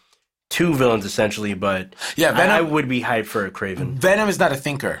be 2 villains essentially, but Yeah, Venom- I would be hyped for a Kraven. Venom is not a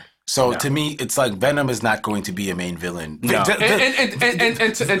thinker. So to me, it's like Venom is not going to be a main villain. No.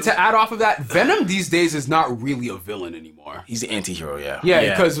 And to add off of that, Venom these days is not really a villain anymore. He's an anti-hero, yeah.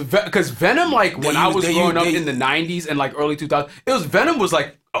 Yeah, because Venom, like when I was they growing up use- in the '90s and like early 2000s, it was Venom was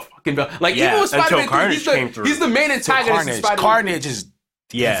like a fucking villain. Like Yeah, even with until Spider-Man, Carnage came through. he's the main antagonist. in Spider-Man. Carnage is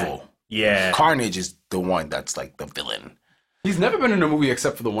Yeah. evil. Yeah. Carnage is the one that's like the villain. He's never been in a movie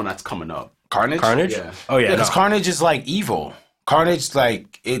except for the one that's coming up. Carnage? Carnage? Yeah. Oh yeah. Because no. Carnage is like evil. Carnage,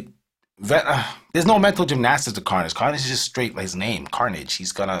 like it. There's no mental gymnastics to Carnage. Carnage is just straight like his name. Carnage. He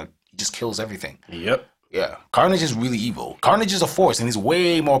just kills everything. Yep. Yeah. Carnage is really evil. Carnage is a force, and he's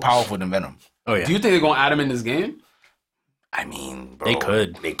way more powerful than Venom. Oh yeah. Do you think they're gonna add him in this game? I mean, bro,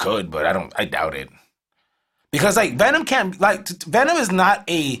 They could. but I doubt it. Because like Venom can't Venom is not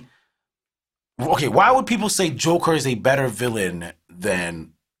a. Okay, why would people say Joker is a better villain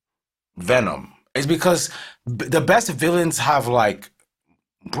than Venom? It's because the best villains have like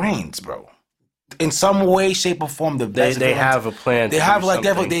brains, bro. In some way, shape, or form, the best they villains, have a plan. They to have do like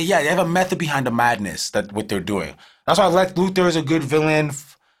they something. have a method behind the madness that what they're doing. That's why Lex Luthor is a good villain.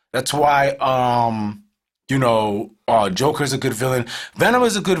 That's why Joker is a good villain. Venom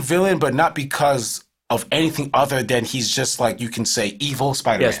is a good villain, but not because of anything other than he's just like you can say evil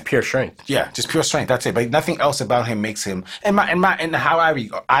Spider-Man. Yes, pure strength. Yeah, just pure strength. That's it. But nothing else about him makes him. And how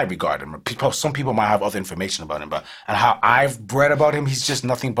I regard him. Some people might have other information about him, but and how I've read about him, he's just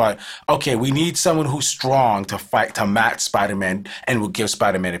nothing but okay. We need someone who's strong to fight to match Spider-Man, and will give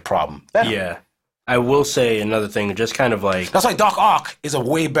Spider-Man a problem. Venom. Yeah. I will say another thing, just kind of like. That's why Doc Ock is a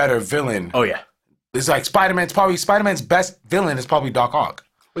way better villain. Oh yeah. It's like Spider-Man's best villain is probably Doc Ock.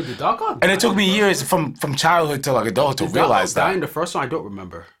 Wait, did Doc Ock? And it took me years from childhood to like adulthood to Did realize Doc Ock die in that. the first one? I don't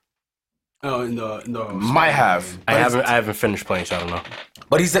remember. Oh, in the Might have. I haven't finished playing, so I don't know.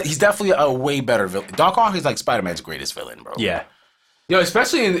 But he's definitely a way better villain. Doc Ock is like Spider-Man's greatest villain, bro. Yeah. You know,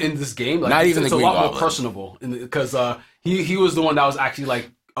 especially in this game, like Not even it's the a Green lot more Goblin. personable because he was the one that was actually like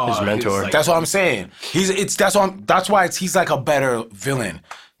His mentor. like- That's what I'm saying. That's why he's like a better villain.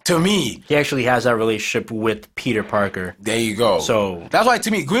 To me, He actually has that relationship with Peter Parker. there you go. So- that's why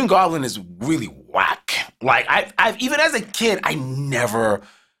to me, Green Goblin is really whack. Like I've even as a kid, I never.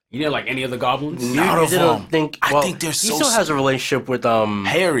 you didn't like any of the goblins. None of them. I think they're he so still has a relationship with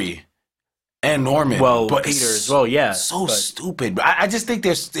Harry and Norman. Well, but Peter it's as well, yeah, So but- stupid. But I just think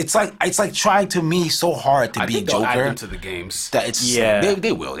it's like trying to me so hard to I be think they'll add Joker them to the games. that it's Yeah.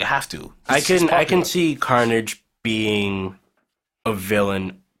 they will. They have to. I It's just can popular. see Carnage being a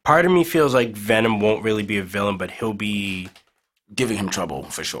villain. Part of me feels like Venom won't really be a villain, but he'll be giving him trouble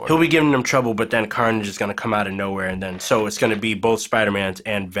for sure. giving them trouble, but then Carnage is gonna come out of nowhere, and then so it's gonna be both Spider-Mans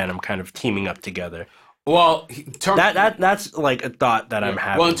and Venom kind of teaming up together. Well, That's like a thought that I'm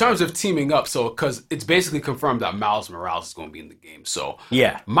having. well, in terms of teaming up, so because it's basically confirmed that Miles Morales is going to be in the game. So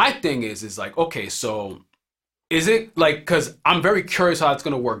yeah, my thing is like, okay, so is it like, because I'm very curious how it's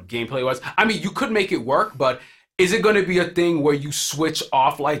going to work gameplay wise. I mean, you could make it work, but is it going to be a thing where you switch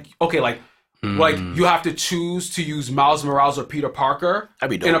off, like, okay, like you have to choose to use Miles Morales or Peter Parker?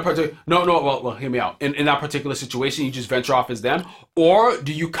 That'd be In a dope. particular, well, hear me out. In that particular situation, you just venture off as them, or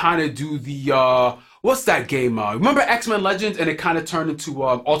do you kind of do the what's that game? Remember X-Men Legends, and it kind of turned into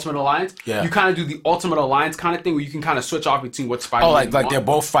Ultimate Alliance. Yeah. You kind of do the Ultimate Alliance kind of thing, where you can kind of switch off between what Spider-Man. Oh, you like want. they're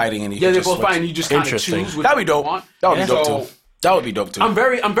both fighting and you Yeah, can they're just both switch. fine. You just kind of Interesting. choose. which That'd be one you dope. want. That would be dope So, too. That would be dope too. I'm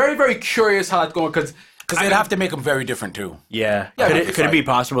very, very curious how that's going because Because they'd have to make them very different too. yeah. Yeah, could that'd it be be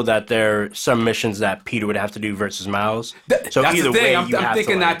possible that there are some missions that Peter would have to do versus Miles? So that's either the thing. way, I'm you have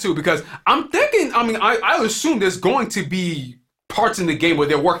thinking to, that too because I'm thinking. I mean, I assume there's going to be parts in the game where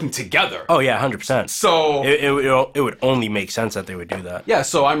they're working together. Oh yeah, 100%. So It would only make sense that they would do that. yeah.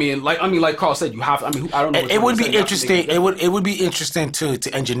 So I mean, like Carl said, you have. I mean, I don't know. It would be interesting. It would be interesting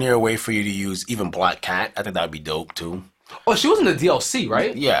to engineer a way for you to use even Black Cat. I think that would be dope too. Oh, she was in the DLC,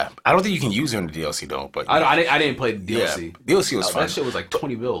 right? Yeah, I don't think you can use her in the DLC though. But I didn't play the DLC. yeah, DLC was fun. That shit was like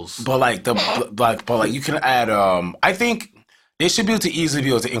 20 bills. But like you can add. I think they should be able to easily be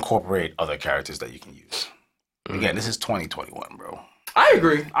able to incorporate other characters that you can use. Again, this is 2021, bro. I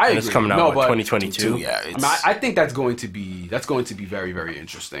agree. It's coming out No, what, but 2022. Yeah, I, mean, I think that's going to be very, very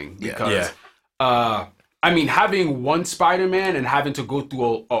interesting because Yeah. I mean, having one Spider-Man and having to go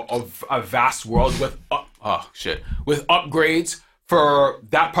through a vast world with with upgrades for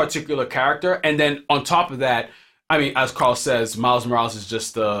that particular character. And then on top of that, I mean, as Carl says, Miles Morales is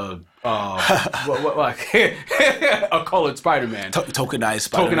just a colored Spider-Man. Tokenized Spider-Man.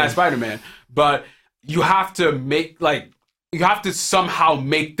 Tokenized Spider-Man. But you have to somehow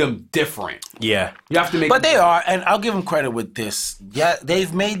make them different. Yeah. You have to make But they are, and I'll give them credit with this. Yeah,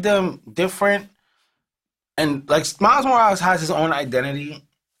 they've made them different. And like Miles Morales has his own identity.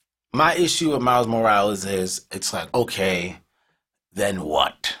 My issue with Miles Morales is it's like, okay, then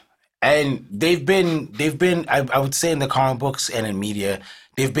what? And they've been I would say in the comic books and in media,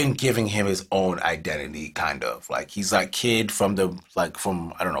 they've been giving him his own identity, kind of. Like he's like kid from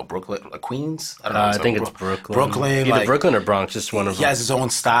I don't know, Brooklyn, like Queens? I don't know. I think it's Brooklyn. Brooklyn. Either Brooklyn or Bronx, just one of them. He has his own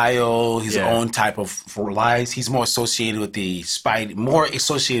style, his own type of lives. He's more associated with more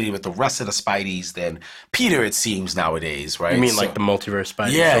associated with the rest of the Spideys than Peter, it seems, nowadays, right? You mean like the multiverse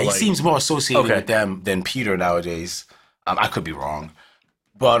Spidey? Yeah, So, he like, seems more associated with them than Peter nowadays. I could be wrong.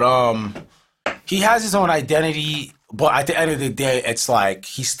 But he has his own identity, but at the end of the day, it's like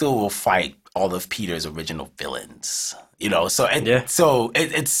he still will fight all of Peter's original villains. You know, so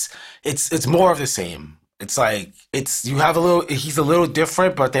it's more of the same. It's like he's a little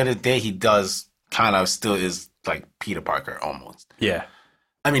different, but at the end of the day, he does kind of still is like Peter Parker almost. Yeah.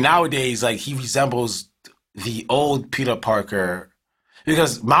 I mean, nowadays, like he resembles the old Peter Parker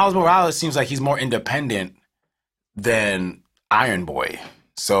because Miles Morales seems like he's more independent than Iron Boy.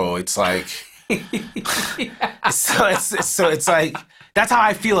 So it's like, so it's like that's how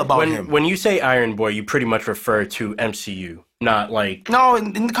I feel about him. When you say Iron Boy, you pretty much refer to MCU, not like No,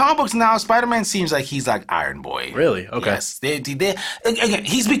 in the comic books now, Spider-Man seems like he's like Iron Boy. Really? Okay. Yes, again,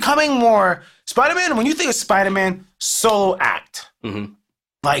 he's becoming more Spider-Man. When you think of Spider-Man, solo act,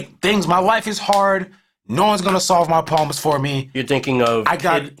 like things. My life is hard. No one's gonna solve my problems for me. You're thinking of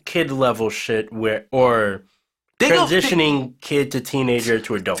kid level shit or transitioning kid to teenager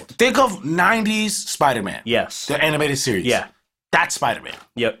to adult. Think of 90s Spider-Man. Yes. The animated series. Yeah. That's Spider-Man.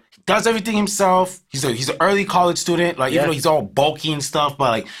 Yep. Does everything himself. He's an early college student. Like even though he's all bulky and stuff, but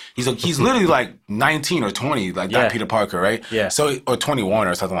like he's literally like 19 or 20, like that Peter Parker, right? Yeah. So or 21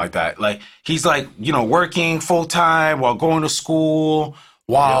 or something like that. Like he's like, you know, working full time while going to school,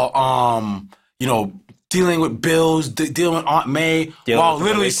 while you know, dealing with bills, dealing with Aunt May, while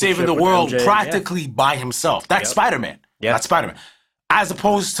literally saving the world MJ, practically by himself. That's Spider-Man. Yeah. That's Spider-Man. As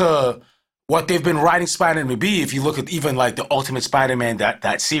opposed to what they've been writing Spider-Man to be, if you look at even like the Ultimate Spider-Man,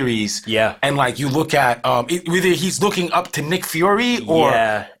 that series, and like you look at whether he's looking up to Nick Fury or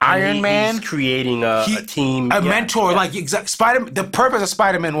Iron Man, he's creating a team, a mentor. Like the purpose of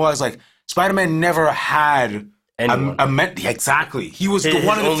Spider-Man was like Spider-Man never had exactly. He was his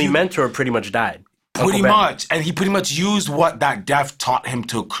one of the only mentor. Pretty much died. Pretty much, and he pretty much used what that death taught him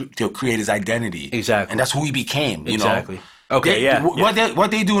to create his identity. Exactly, and that's who he became. You know. Okay, What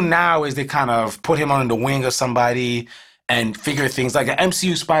they do now is they kind of put him on the wing of somebody and figure things like an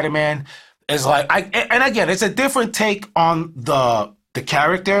MCU Spider-Man is like. And again, it's a different take on the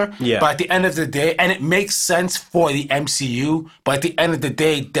character. Yeah. But at the end of the day, and it makes sense for the MCU. But at the end of the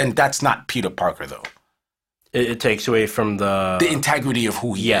day, then that's not Peter Parker though. It takes away from the integrity of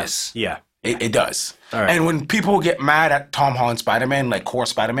who he is. Yeah. It does. And when people get mad at Tom Holland Spider-Man, like core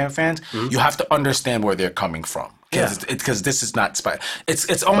Spider-Man fans, you have to understand where they're coming from. Because this is not Spider.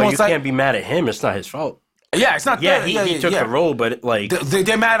 It's almost like you can't be mad at him. It's not his fault. Yeah, it's not. Yeah, he took the role, but like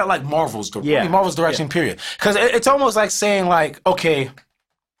they're mad at like Marvel's direction. Period. Because it's almost like saying like, okay,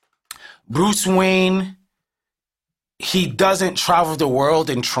 Bruce Wayne, he doesn't travel the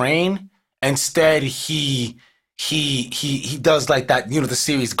world and train. Instead, he does like that, you know, the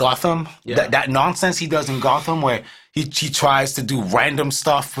series Gotham, that nonsense he does in Gotham where he tries to do random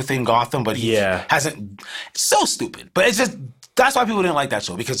stuff within Gotham, but he hasn't. It's so stupid, but it's just that's why people didn't like that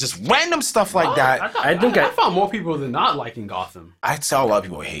show because just random stuff like that. I found more people than not liking Gotham. I saw a lot of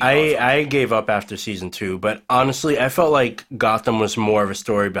people hate. I gave up after season 2, but honestly, I felt like Gotham was more of a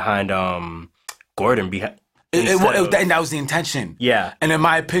story behind Gordon. And that was the intention. Yeah. And in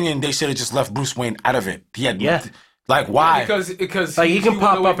my opinion, they should have just left Bruce Wayne out of it. He had like why? Because like he can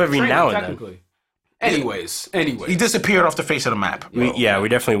pop up every now and then. Anyways, he disappeared off the face of the map. We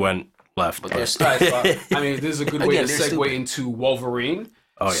definitely went left. But I mean, this is a good way to segue into Wolverine.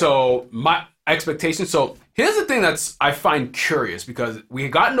 So my expectation. So here's the thing I find curious because we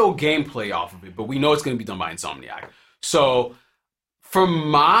got no gameplay off of it, but we know it's going to be done by Insomniac. So. From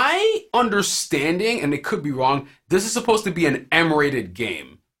my understanding, and it could be wrong, this is supposed to be an M-rated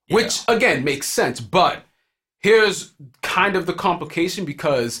game, which, again, makes sense. But here's kind of the complication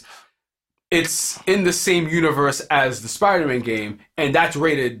because it's in the same universe as the Spider-Man game, and that's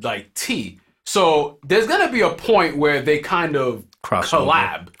rated like T. So there's gonna be a point where they kind of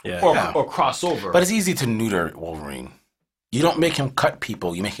collab or crossover. But it's easy to neuter Wolverine. You don't make him cut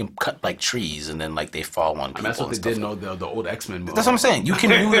people. You make him cut like trees, and then like they fall on people. That's what they did know the old X-Men movie. That's what I'm saying. You can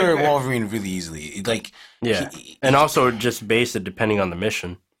neuter Wolverine really easily. Like and also just base it depending on the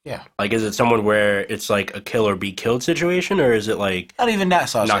mission. Yeah. Like, is it someone where it's like a kill or be killed situation, or is it like not even that?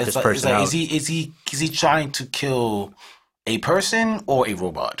 Sasha. knock this person out? Is he trying to kill a person or a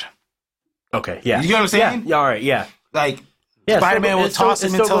robot? Okay, yeah. You know what I'm saying? Yeah, all right, yeah. Like Spider-Man will toss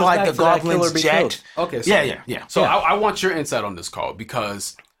him into like the Goblin's jet. Okay, so, yeah. So I want your insight on this, Carl,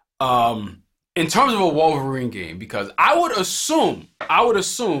 because in terms of a Wolverine game, because I would assume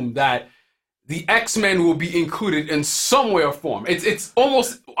that the X-Men will be included in some way or form. It's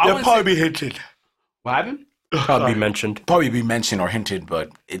almost... They'll probably be hinted. What happened? Probably mentioned. Probably be mentioned or hinted,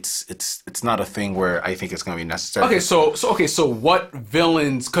 but it's not a thing where I think it's going to be necessary. Okay, so what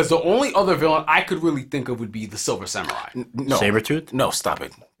villains... Because the only other villain I could really think of would be the Silver Samurai. No. Sabretooth? No, stop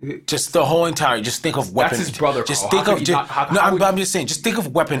it. Just the whole entire... Just think of Weapon... That's his brother, Just Carl. think of... I'm just saying, just think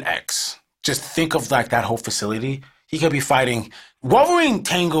of Weapon X. Just think of like that whole facility. He could be fighting... Wolverine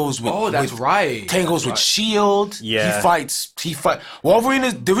tangles with... Oh, that's right. Tangles with S.H.I.E.L.D. Yeah. He fight... Wolverine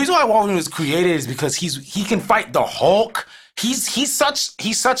is... The reason why Wolverine was created is because he can fight the Hulk. He's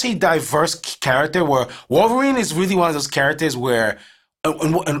such a diverse character where Wolverine is really one of those characters where...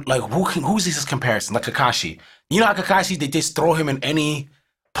 And like, who's this comparison? Like Kakashi. You know how Kakashi, they just throw him in any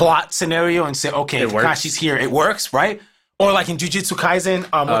plot scenario and say, okay, Kakashi's here. It works, right? Or like in Jujutsu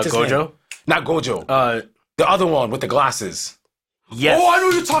Kaisen... what's his Gojo? name? Not Gojo. The other one with the glasses. Yes. Oh, I know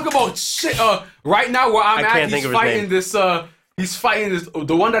what you're talking about. Shit. Right now where I'm at, he's fighting this. He's fighting this.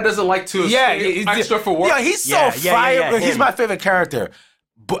 The one that doesn't like to stay extra for work. Yeah, he's so fire. yeah, he's my favorite character.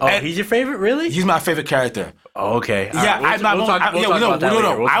 But, he's your favorite, really? He's my favorite character. Oh, okay. Yeah,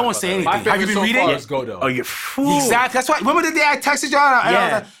 I won't say anything. My favorite Have you been reading? Is Godo. Oh, you fool. Exactly. That's why. Remember the day I texted you?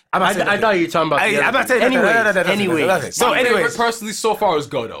 Yeah. I thought you were talking about. I'm not saying Anyways. So, favorite personally so far is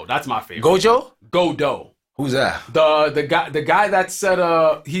Godo. That's my favorite. Godo. Who's that? The guy that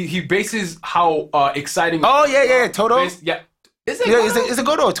said he bases how exciting. Oh yeah, Toto. Is it? Yeah, is it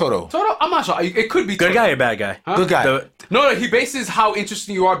Godo or Toto? Toto? I'm not sure. It could be Good Toto. guy or bad guy? Huh? Good guy. No, he bases how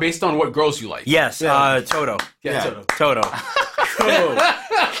interesting you are based on what girls you like. Yes, Toto. Yeah. Toto.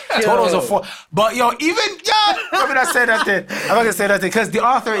 Toto's a four. But I'm not gonna say nothing. I'm not gonna say nothing because the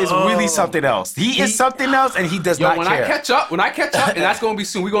author is really something else. He is something else, and he does not when care. When I catch up, and that's gonna be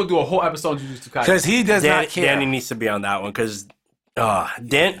soon. We're gonna do a whole episode on Jujutsu Kaisen. Because he does not care. Danny needs to be on that one because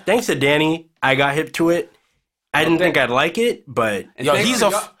thanks to Danny, I got hip to it. I didn't think I'd like it, but he's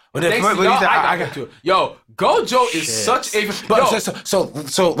a. I got to. Yo, Gojo is such a.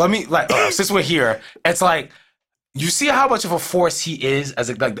 So let me since we're here, it's like. You see how much of a force he is as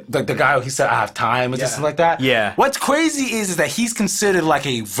the guy who said I have time and just like that? Yeah. What's crazy is that he's considered like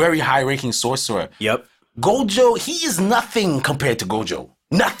a very high-ranking sorcerer. Yep. Gojo, he is nothing compared to Gojo.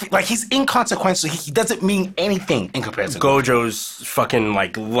 Nothing. Like he's inconsequential. He doesn't mean anything in comparison to Gojo's fucking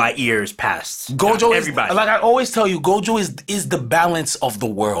like light years past. Gojo everybody. Is, like I always tell you, Gojo is the balance of the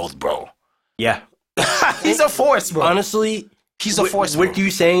world, bro. Yeah. He's a force, bro. Honestly, he's a force. Bro. With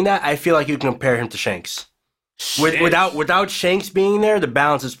you saying that, I feel like you can compare him to Shanks. Without Shanks being there, the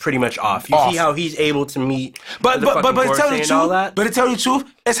balance is pretty much off. You see how he's able to meet, but to tell you the truth, but to tell you the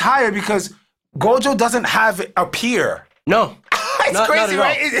truth, it's higher because Gojo doesn't have a peer. No, it's crazy,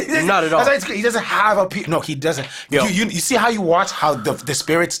 right? Not at all. He doesn't have a peer. No, he doesn't. You see how you watch how the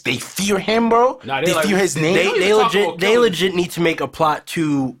spirits they fear him, bro. They fear his name. They legit need to make a plot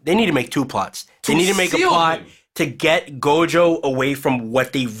to. They need to make two plots. They need to make a plot to get Gojo away from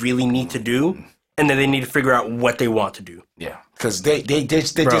what they really need to do. And then they need to figure out what they want to do. Yeah, because they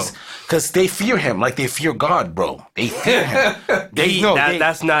just because they fear him like they fear God, bro. They fear him.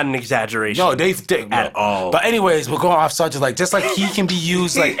 That's not an exaggeration. No, they at all. But anyways, we're going off subject. Like just like he can be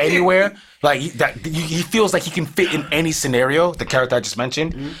used like anywhere. Like he feels like he can fit in any scenario. The character I just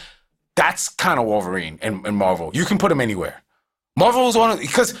mentioned. Mm-hmm. That's kind of Wolverine and Marvel. You can put him anywhere. Marvel is one of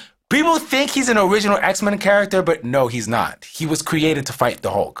because people think he's an original X-Men character, but no, he's not. He was created to fight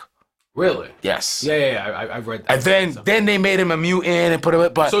the Hulk. Really? Yes. Yeah. I've read that. And then they made him a mutant and put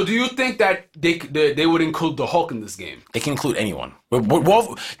him. But so, do you think that they would include the Hulk in this game? They can include anyone. Do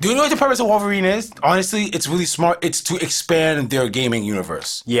you know what the purpose of Wolverine is? Honestly, it's really smart. It's to expand their gaming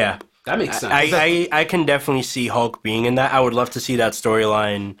universe. Yeah, that makes sense. I can definitely see Hulk being in that. I would love to see that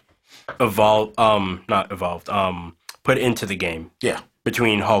storyline put into the game. Yeah,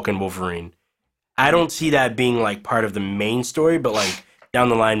 between Hulk and Wolverine. I don't see that being like part of the main story, but like. down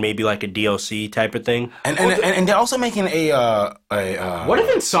the line, maybe like a DLC type of thing. And they're also making a what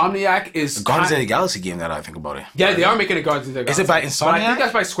if Insomniac is Guardians of the Galaxy game that I think about it. Yeah, they are making a Guardians of the Galaxy. Is it by But Insomniac? I think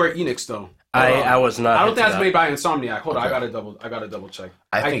that's by Square Enix though. I was not. I don't think into that's that. made by Insomniac. Hold on, I gotta double check.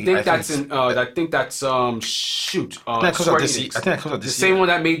 I think that's shoot. I think Square that Enix. comes out The this same year. one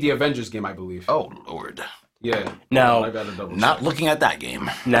that made the Avengers game, I believe. Oh Lord! Yeah. Now- I gotta double check. Not looking at that game.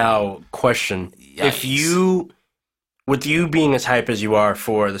 Now, question: If Yikes. you, with you being as hype as you are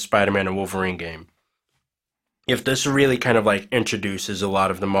for the Spider-Man and Wolverine game, if this really kind of like introduces a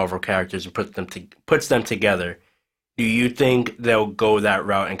lot of the Marvel characters and puts them together, do you think they'll go that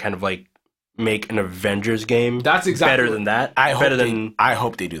route and kind of like make an Avengers game? That's exactly better what- than that. I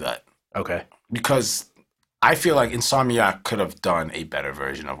hope they do that Okay. because I feel like Insomniac could have done a better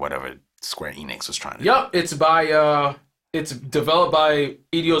version of whatever Square Enix was trying to do. Yup, it's by it's developed by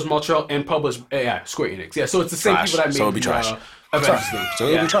Eidos Montreal and published Square Enix. Yeah, so it's the same Trash. people that made So it'll be trash. Avengers game. So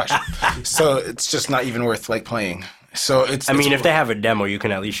it'll be trash. So it's just not even worth like playing. So it's. I mean, if they have a demo, you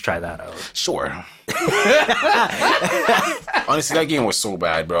can at least try that out. Sure. Honestly, that game was so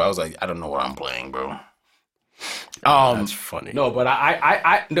bad, bro. I was like, I don't know what I'm playing, bro. That's funny. No, but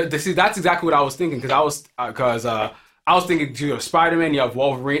see, that's exactly what I was thinking because I was thinking you have Spider-Man, you have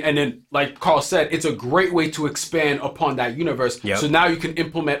Wolverine, and then like Carl said, it's a great way to expand upon that universe. Yep. So now you can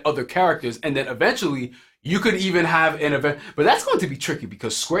implement other characters, and then eventually you could even have an event. But that's going to be tricky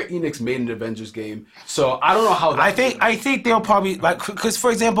because Square Enix made an Avengers game, so I don't know how. I think they'll probably like because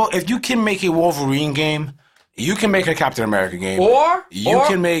for example, if you can make a Wolverine game, you can make a Captain America game, or you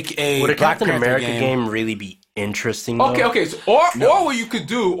can make a Would a Black Captain Panther America game really be interesting? Okay, though? okay. So, or what you could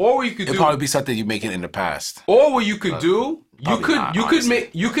do, It'll probably be something you make it in the past. or what you could do, probably not, you honestly.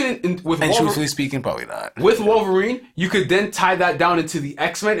 with And Wolverine, truthfully speaking, probably not. with Wolverine, you could then tie that down into the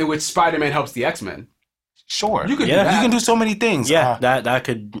X-Men, in which Spider-Man helps the X-Men. Sure, You could do Yeah. that. You can do so many things. Yeah, that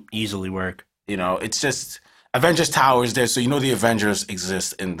could easily work. You know, it's just Avengers Tower is there, so you know the Avengers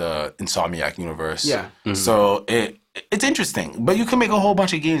exist in the Insomniac universe. Yeah. So it's interesting, but you can make a whole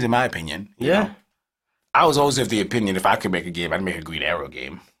bunch of games, in my opinion. you Yeah. know? I was always of the opinion if I could make a game, I'd make a Green Arrow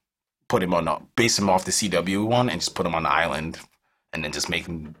game, put him base him off the CW one, and just put him on the island, and then just make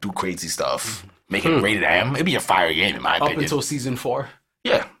him do crazy stuff. Make it rated M. It'd be a fire game, in my Up opinion. until season 4.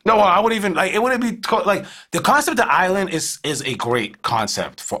 Yeah. No, I would even like it wouldn't be like the concept of the island is a great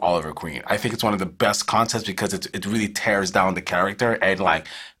concept for Oliver Queen. I think it's one of the best concepts because it really tears down the character and like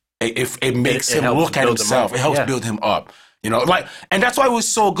if it makes It him helps look at build him himself. up. It helps Yeah. build him up. You know, like and that's why it was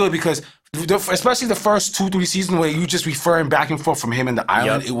so good because especially the first 2-3 seasons where you just referring back and forth from him and the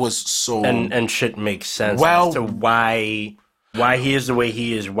island, Yep. it was so And shit makes sense Well- as to why he is the way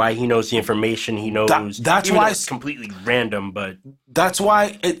he is, why he knows the information he knows. that's even why though it's completely random, but that's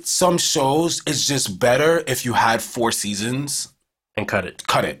why some shows it's just better if you had 4 seasons. and cut it.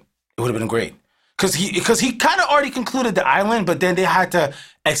 Cut it. It would have been great. Because he kind of already concluded the island, but then they had to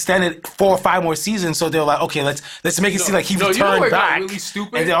extend it 4 or 5 more seasons. So they were like, okay, let's make it seem like he No, returned you know where it back. got really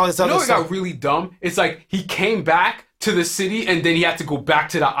stupid? And then all this you know other what stuff. got really dumb? It's like he came back to the city and then he had to go back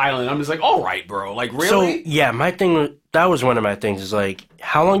to the island. I'm just like, all right, bro. Like, really? So yeah, my thing that was one of my things is like,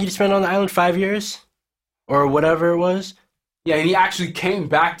 how long did you spend on the island? 5 years, or whatever it was. yeah, and he actually came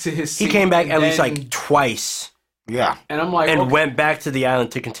back to his He city. came back and at least then- like twice Yeah. And I'm like, and okay. went back to the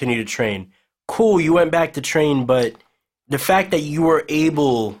island to continue to train. Cool, you went back to train, but the fact that you were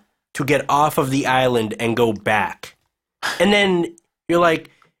able to get off of the island and go back, and then you're like,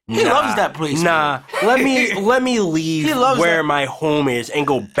 He loves that place, Nah, let me leave He loves where that- my home is and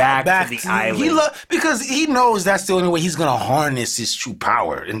go back to the island. Because he knows that's the only way he's gonna harness his true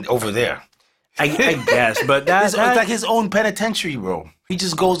power over there. I guess, but It's like his own penitentiary, bro. He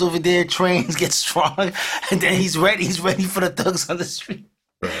just goes over there, trains, gets strong, and then he's ready. He's ready for the thugs on the street.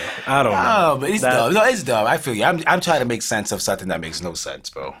 I don't know. Oh, but it's dumb. No, it's dumb. I feel you. I'm trying to make sense of something that makes no sense,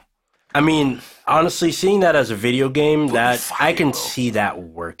 bro. I mean, honestly, seeing that as a video game, that fire, I can bro. see that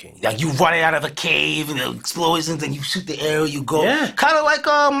working. Like you running out of a cave and the explosions, and you shoot the arrow, you go. Yeah. Kind of like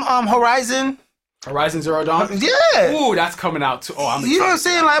Horizon. Horizon Zero Dawn? Yeah. Ooh, that's coming out too. Oh, I'm You know what I'm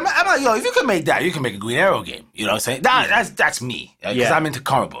excited. saying? Like I'm like, yo, if you can make that, you can make a Green Arrow game. You know what I'm saying? That's me. Because Yeah. I'm into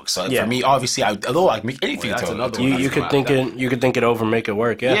comic books. So Yeah. for me, obviously, although I can make anything. that's to another to- one. You could think it over, make it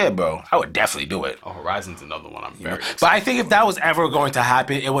work. Yeah. Yeah, bro. I would definitely do it. Oh, Horizon's another one. I'm very excited. But I think if that was ever going to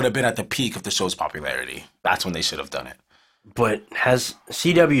happen, it would have been at the peak of the show's popularity. That's when they should have done it. But has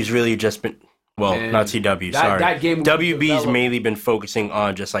CW's really just been? Well, Man, not CW. that- Sorry, that game was WB's developed- mainly been focusing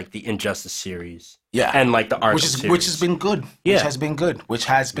on just like the Injustice series. Yeah. and like the Arkham which series. has been good. Yeah. Which has been good. Which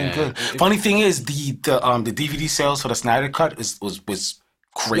has been Yeah. good. Funny thing is the DVD sales for the Snyder Cut was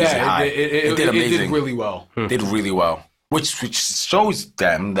crazy Yeah, high. it did amazing. It did really well. Did really well. which shows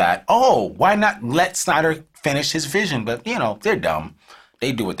them that, why not let Snyder finish his vision? But they're dumb.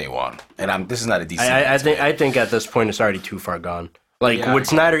 They do what they want, and this is not a DC. I think at this point it's already too far gone. Like, would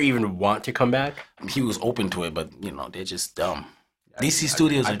Snyder even want to come back? He was open to it, but they're just dumb. DC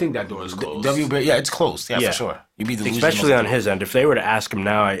Studios. I think that door is closed. It's closed. Yeah, for sure. You'd be especially on his end. If they were to ask him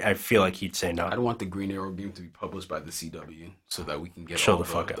now, I feel like he'd say no. I don't want the Green Arrow game to be published by the CW so that we can get Chill all the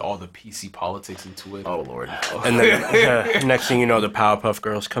fuck out. all the PC politics into it. Oh Lord! And then next thing you know, the Powerpuff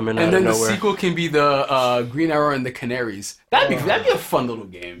Girls come in and out of then the nowhere. sequel can be the Green Arrow and the Canaries. That'd be a fun little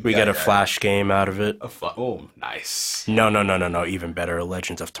game. We get a Flash game out of it. Nice. No. Even better,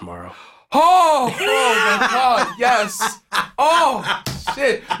 Legends of Tomorrow. Oh my God, yes. Oh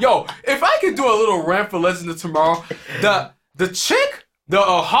shit, yo! If I could do a little rant for Legends of Tomorrow, the chick, the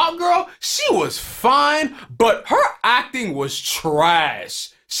hot girl, she was fine, but her acting was trash.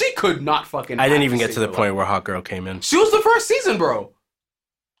 She could not fucking. I didn't even get to the point where Hot Girl came in. She was the first season, bro.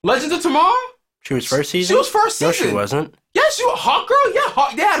 Legends of Tomorrow. She was first season. She was first season. No, she wasn't. Yeah, she was Hawk Girl.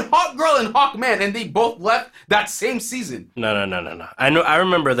 Yeah, they had Hawk Girl and Hawk Man, and they both left that same season. No. I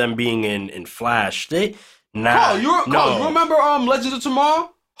remember them being in Flash. You remember Legends of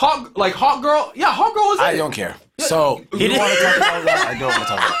Tomorrow? Hawk Girl. Yeah, Hawk Girl was in I it. don't care. So you want to talk about that? I don't want to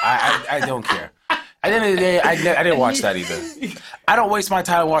talk about it. I don't care. At the end of the day, I didn't watch that either. I don't waste my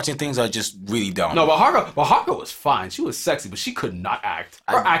time watching things that are just really dumb. No, but Hawk Girl was fine. She was sexy, but she could not act.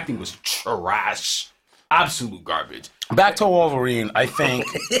 Her acting was trash. Absolute garbage. Back to Wolverine, I think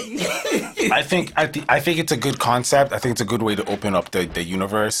it's a good concept. I think it's a good way to open up the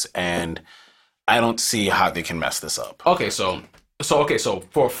universe, and I don't see how they can mess this up. Okay, so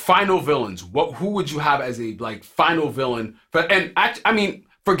for final villains, who would you have as a final villain?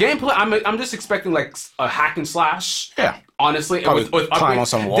 For gameplay, I'm just expecting like a hack and slash. Yeah. Honestly, with climb on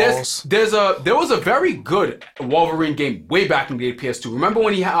some walls. There was a very good Wolverine game way back in the PS2. Remember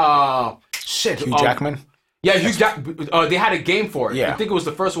when he Hugh Jackman? Yeah, they had a game for it. Yeah. I think it was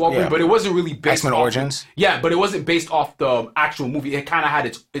the first Wolverine, but it wasn't really based X-Men off Origins. Yeah, but it wasn't based off the actual movie. It kind of had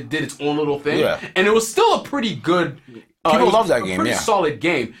it did its own little thing. Yeah. And it was still a pretty good. People love that game. Pretty solid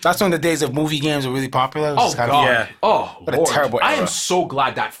game. That's when the days of movie games were really popular. Oh God. Yeah. Oh, what Lord. a terrible era. I am so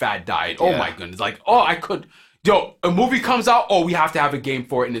glad that fad died. Oh Yeah. my goodness. I could. Yo, a movie comes out. Oh, we have to have a game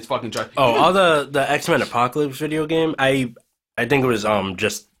for it, and it's fucking trash. All the X-Men Apocalypse video game. I think it was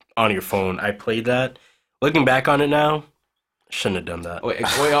just on your phone. I played that. Looking back on it now, shouldn't have done that. Wait,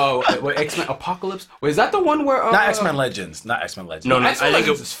 X-Men Apocalypse? Wait, is that the one where Not X-Men Legends. Not X-Men Legends. No, X-Men I think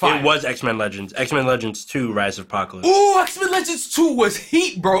Legends is fine. it was X-Men Legends. X-Men Legends 2: Rise of Apocalypse. Ooh, X-Men Legends 2 was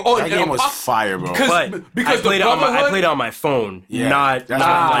heat, bro. Oh, That game was fire, bro. Because I played it on my phone, Yeah. not That's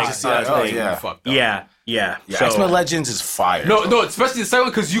like what I thing. yeah. Fucked up. Yeah. Yeah, So, X-Men Legends is fire. No, especially the second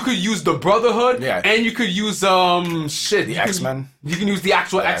one because you could use the Brotherhood, Yeah. and you could use the X-Men. You can use the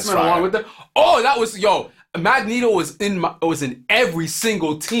actual that's X-Men fire. along with it. Oh, that was Magneto was in every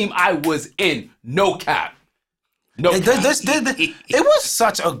single team I was in. No cap. No. It was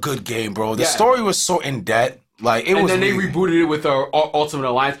such a good game, bro. The story was so in depth. Like it And was. then they really- rebooted it with Ultimate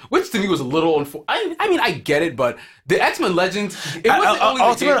Alliance, which to me was a little. I mean, I get it, but the X-Men Legends, it wasn't only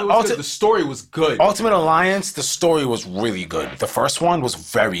the game, it was good, the story was good. Ultimate Alliance, the story was really good. The first one was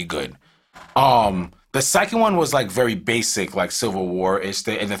very good. The second one was like very basic, like Civil War-ish,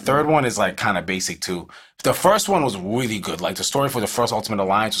 and the third one is like kind of basic too. The first one was really good. Like the story for the first Ultimate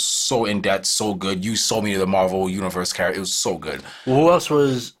Alliance was so in depth, so good. You sold me to the Marvel Universe character. It was so good. who else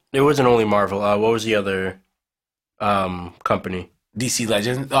was? It wasn't only Marvel. What was the other company? DC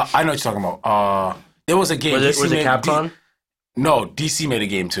Legends. I know what you're talking about. There was a game. Was it Capcom? No, DC made a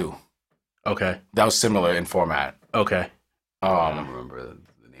game too. Okay. That was similar in format. Okay. I don't remember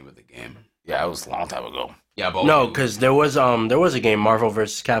the name of the game. Yeah, it was a long time ago. Yeah, but No, because there was a game, Marvel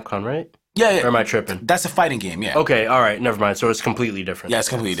vs. Capcom, right? Yeah, Or am I tripping? that's a fighting game. Yeah. Okay, all right, never mind. So it's completely different. Yeah, it's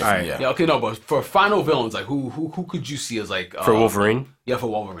completely different. All right. Yeah. Yeah, okay, no, but for final villains, like who could you see as like For Wolverine? Yeah, for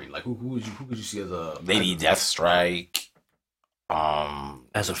Wolverine, like who could you see as a Lady Deathstrike.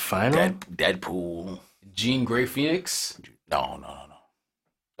 As a final? Deadpool. Jean Grey Phoenix? No.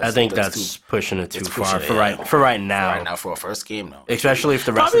 I think that's too- pushing it too it's far pushing for it, right for right now. right now for a first game, no. Especially if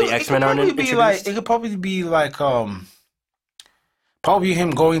the rest of the X-Men aren't introduced. It could probably be like probably him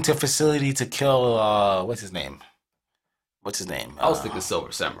going to a facility to kill what's his name? I was thinking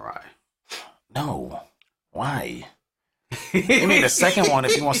Silver Samurai. No. Why? I mean the second one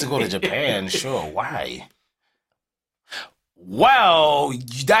if he wants to go to Japan, sure. Why? Well,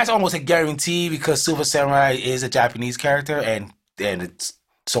 that's almost a guarantee because Silver Samurai is a Japanese character and it's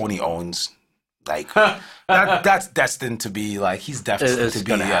Sony owns Like that's destined to be like he's destined to be.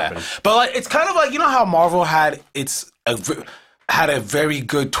 Gonna happen. But like it's kind of like, you know how Marvel had a very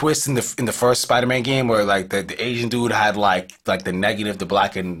good twist in the first Spider-Man game where like the Asian dude had like the negative, the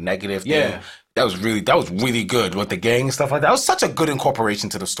black and negative thing. Yeah. That was really good with the gang and stuff like that. That was such a good incorporation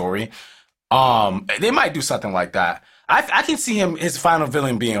to the story. They might do something like that. I can see his final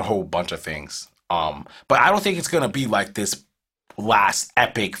villain being a whole bunch of things. But I don't think it's gonna be like this last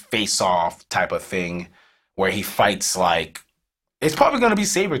epic face-off type of thing where he fights like. It's probably gonna be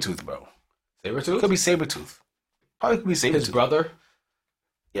Sabretooth, bro. Sabretooth? Could be Sabretooth. Probably could be Sabretooth. His brother?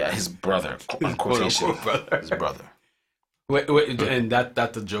 Yeah, his brother. On quotation. Brother. His brother. Wait, and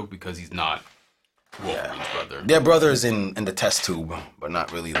that's a joke because he's not Wolverine's brother. Their brothers in the test tube, but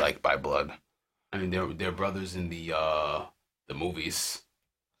not really like by blood. I mean, they're brothers in the movies.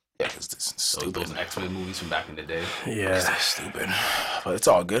 Yeah, because this is stupid. Those X-Men movies from back in the day. Yeah. They're stupid. But it's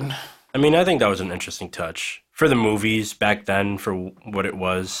all good. I mean, I think that was an interesting touch for the movies back then for what it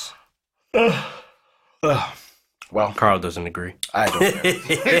was. Well, Carl doesn't agree. I don't care.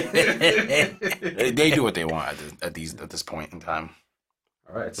 They do what they want at this point in time.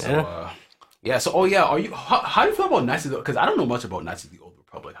 All right, so Are you? How do you feel about Knights of the? Because I don't know much about Knights of the Old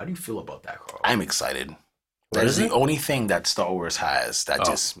Republic. How do you feel about that, Carl? I'm excited. That is the only thing that Star Wars has that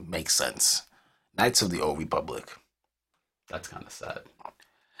just makes sense. Knights of the Old Republic. That's kind of sad.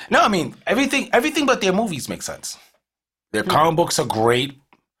 No, I mean everything but their movies make sense. Their comic books are great.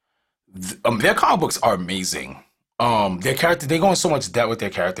 Their comic books are amazing. Their character, they go in so much depth with their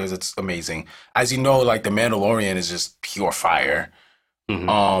characters. It's amazing. As you know, like the Mandalorian is just pure fire.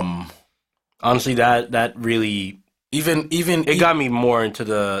 Mm-hmm. Honestly, that really it got me more into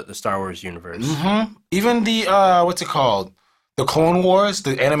the Star Wars universe. Mm-hmm. Even the what's it called? The Clone Wars,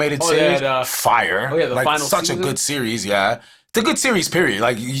 the animated series, fire. Oh yeah, the final such season? a good series. Yeah, it's a good series. Period.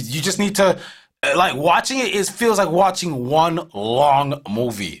 Like you just need to like watching it. It feels like watching one long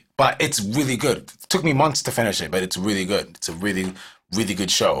movie, but it's really good. It took me months to finish it, but it's really good. It's a really really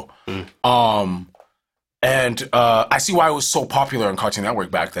good show. And I see why it was so popular on Cartoon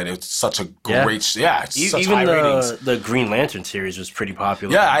Network back then. It's such a great, such even high ratings. The Green Lantern series was pretty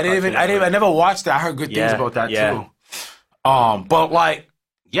popular. Yeah, I never watched it. I heard good things about that too. But like,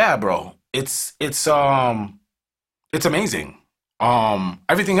 yeah, bro, it's amazing.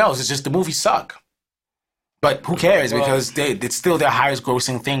 Everything else is just the movies suck. But who cares? Because it's still their highest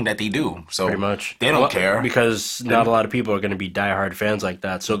grossing thing that they do. So pretty much they don't care. Because not a lot of people are going to be diehard fans like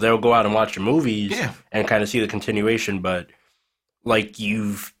that. So they'll go out and watch the movies and kind of see the continuation. But like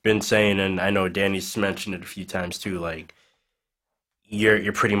you've been saying, and I know Danny's mentioned it a few times too, like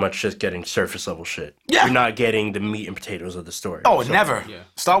you're pretty much just getting surface level shit. Yeah. You're not getting the meat and potatoes of the story. Oh, so, never. Yeah.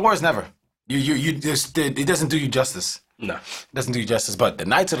 Star Wars never. You just it doesn't do you justice. No. It doesn't do you justice. But the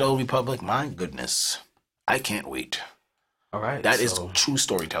Knights of the Old Republic, my goodness. I can't wait. All right. That is true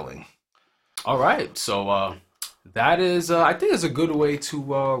storytelling. All right. So that is, I think, is a good way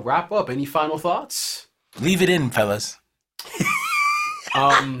to wrap up. Any final thoughts? Leave it in, fellas.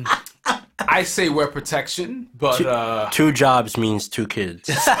 I say wear protection, but two jobs means two kids.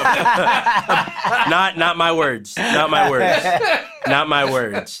 not my words. Not my words. Not my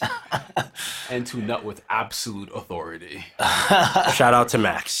words. And to nut with absolute authority. Shout out to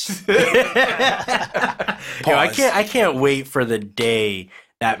Max. Yo, I can't wait for the day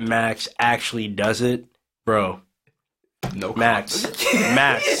that Max actually does it, bro. No, Max.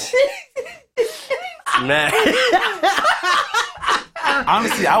 Max.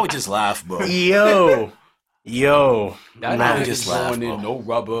 Honestly, I would just laugh, bro. Yo. That man just laugh, bro. No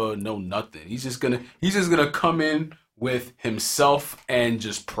rubber, no nothing. He's just gonna come in with himself and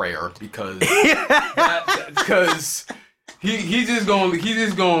just prayer because he's just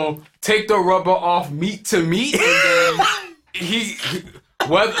gonna take the rubber off meat to meat, and then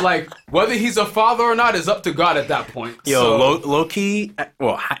whether he's a father or not is up to God at that point. Yo, low key,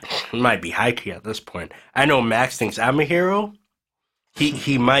 well, it might be high key at this point. I know Max thinks I'm a hero.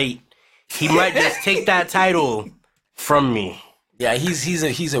 He might just take that title from me. Yeah,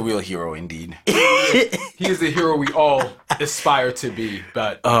 he's a real hero indeed. He is the hero we all aspire to be,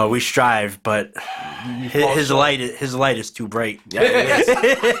 but we strive, but his light is too bright. Yeah, it is.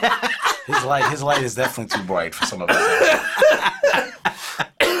 His light is definitely too bright for some of us.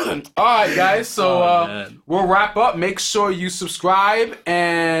 All right, guys. So we'll wrap up. Make sure you subscribe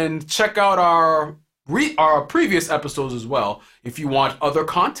and check out our previous episodes as well if you want other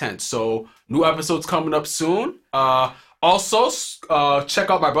content. So new episodes coming up soon. Also,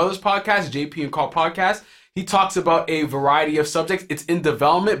 check out my brother's podcast, JP and Carl Podcast. He talks about a variety of subjects. It's in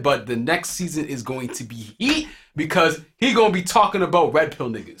development, but the next season is going to be heat because he's going to be talking about red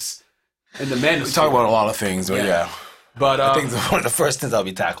pill niggas. in the man. We talk about a lot of things, but yeah. But I think one of the first things I'll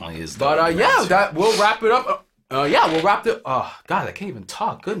be tackling is. But that we'll wrap it up. We'll wrap it. Oh God, I can't even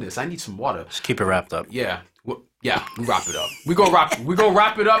talk. Goodness, I need some water. Just keep it wrapped up. Yeah. We wrap it up. We gonna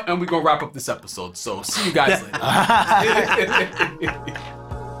wrap it up, and we gonna wrap up this episode. So see you guys later.